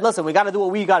still said, listen, we got to do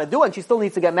what we got to do, and she still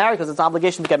needs to get married because it's an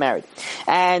obligation to get married.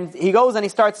 And he goes and he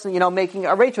starts making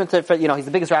arrangements for he's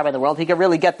the biggest rabbi in the world. He can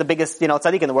really get the biggest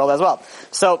tzaddik in the world as well.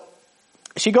 So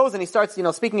she goes and he starts,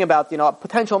 speaking about,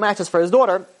 potential matches for his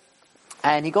daughter.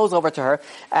 And he goes over to her,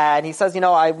 and he says,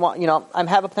 I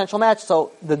have a potential match.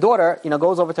 So the daughter,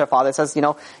 goes over to her father and says,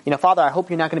 Father, I hope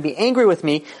you're not going to be angry with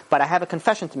me, but I have a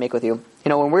confession to make with you.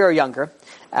 When we were younger,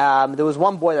 there was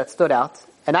one boy that stood out,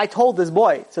 and I told this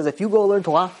boy, says, if you go learn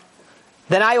Torah,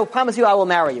 then I will promise you I will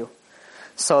marry you.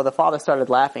 So the father started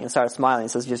laughing and started smiling. He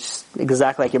says, you're just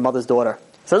exactly like your mother's daughter.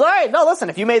 He says, all right, no, listen,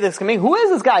 if you made this coming, who is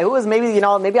this guy? Who is, maybe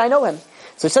I know him.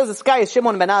 So he says, this guy is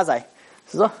Shimon ben Azai.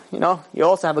 He says, you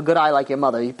also have a good eye like your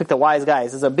mother. You picked a wise guy. He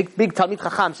says, a big Talmid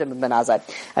Chacham, Shimon ben Azai.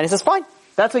 And he says, fine,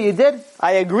 that's what you did.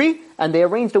 I agree. And they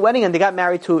arranged the wedding and they got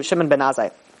married to Shimon ben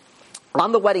Azai.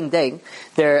 On the wedding day,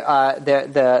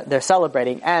 they're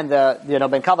celebrating, and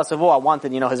Ben Kava Savua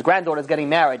wanted, his granddaughter's getting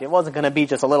married. It wasn't going to be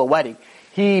just a little wedding.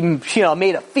 He,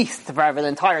 made a feast for the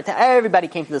entire time. Everybody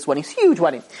came to this wedding. It's a huge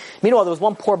wedding. Meanwhile, there was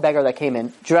one poor beggar that came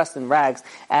in, dressed in rags,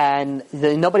 and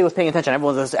nobody was paying attention.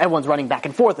 Everyone's running back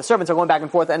and forth. The servants are going back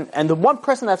and forth, and the one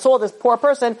person that saw this poor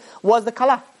person was the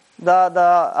kala,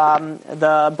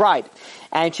 the bride.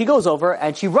 And she goes over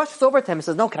and she rushes over to him and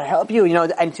says, no, can I help you?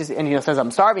 And she says,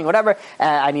 I'm starving, whatever,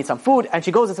 I need some food. And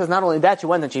she goes and says, not only that, she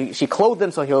went and she clothed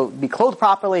him so he'll be clothed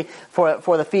properly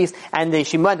for the feast. And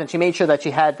she went and she made sure that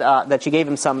she had, that she gave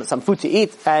him some food to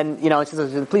eat. And, and she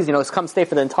says, please, come stay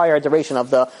for the entire duration of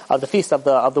the feast of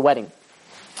the wedding.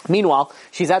 Meanwhile,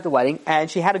 she's at the wedding, and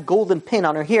she had a golden pin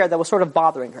on her hair that was sort of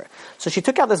bothering her. So she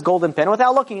took out this golden pin,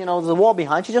 without looking, there's a wall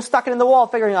behind, she just stuck it in the wall,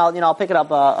 figuring out, I'll pick it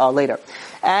up later.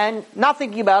 And not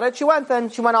thinking about it, she went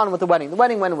on with the wedding. The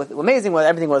wedding went amazing,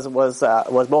 everything was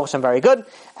Baruch Hashem very good.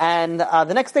 And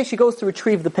the next day she goes to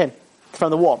retrieve the pin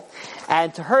from the wall.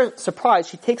 And to her surprise,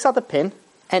 she takes out the pin,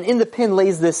 and in the pin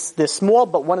lays this small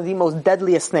but one of the most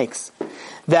deadliest snakes.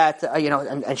 That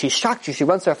and she's shocked. She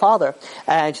runs to her father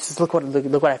and she says, "Look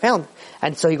what I found."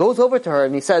 And so he goes over to her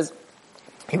and he says,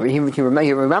 he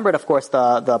remembered, of course,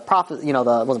 the prophet. It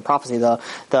wasn't prophecy. The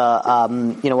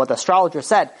what the astrologer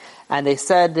said, and they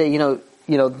said,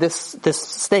 this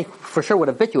snake for sure would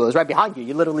have bit you. It was right behind you.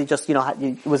 You literally just,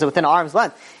 it was within arm's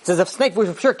length. He says, the snake would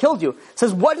have sure killed you. He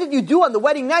says, what did you do on the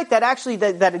wedding night that actually,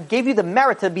 that it gave you the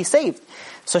merit to be saved?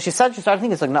 So she started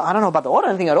thinking, it's like, no, I don't know about the order,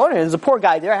 anything at order. There's a poor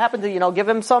guy there. I happened to, give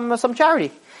him some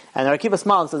charity. And Akiva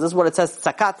smiles and says, this is what it says,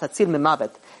 Tzakat Tatzil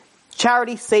Mimavet.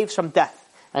 Charity saves from death.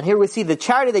 And here we see the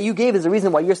charity that you gave is the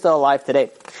reason why you're still alive today.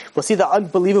 We'll see the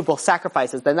unbelievable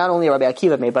sacrifices that not only Rabbi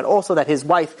Akiva made, but also that his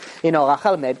wife,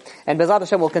 Rachel made. And Bezrat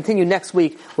Hashem will continue next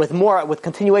week with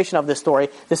continuation of this story,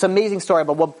 this amazing story.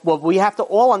 But what we have to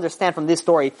all understand from this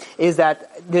story is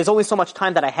that there's only so much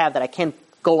time that I have that I can't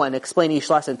go and explain each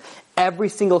lesson. Every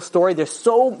single story, there's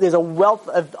a wealth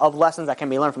of lessons that can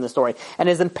be learned from this story. And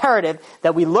it's imperative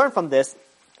that we learn from this,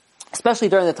 especially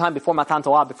during the time before Matan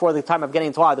Torah, before the time of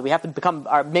getting Torah, that we have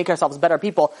to make ourselves better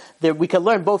people. That we can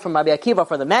learn both from Rabbi Akiva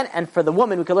for the men and for the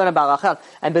woman. We can learn about Rachel.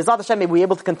 And Bezrat Hashem, may we be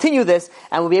able to continue this,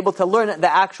 and we'll be able to learn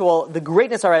the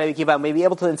greatness of Rabbi Akiva, and we'll be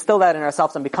able to instill that in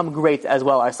ourselves and become great as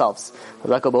well ourselves.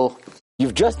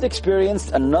 You've just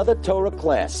experienced another Torah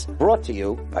class brought to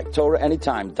you by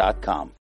TorahAnytime.com.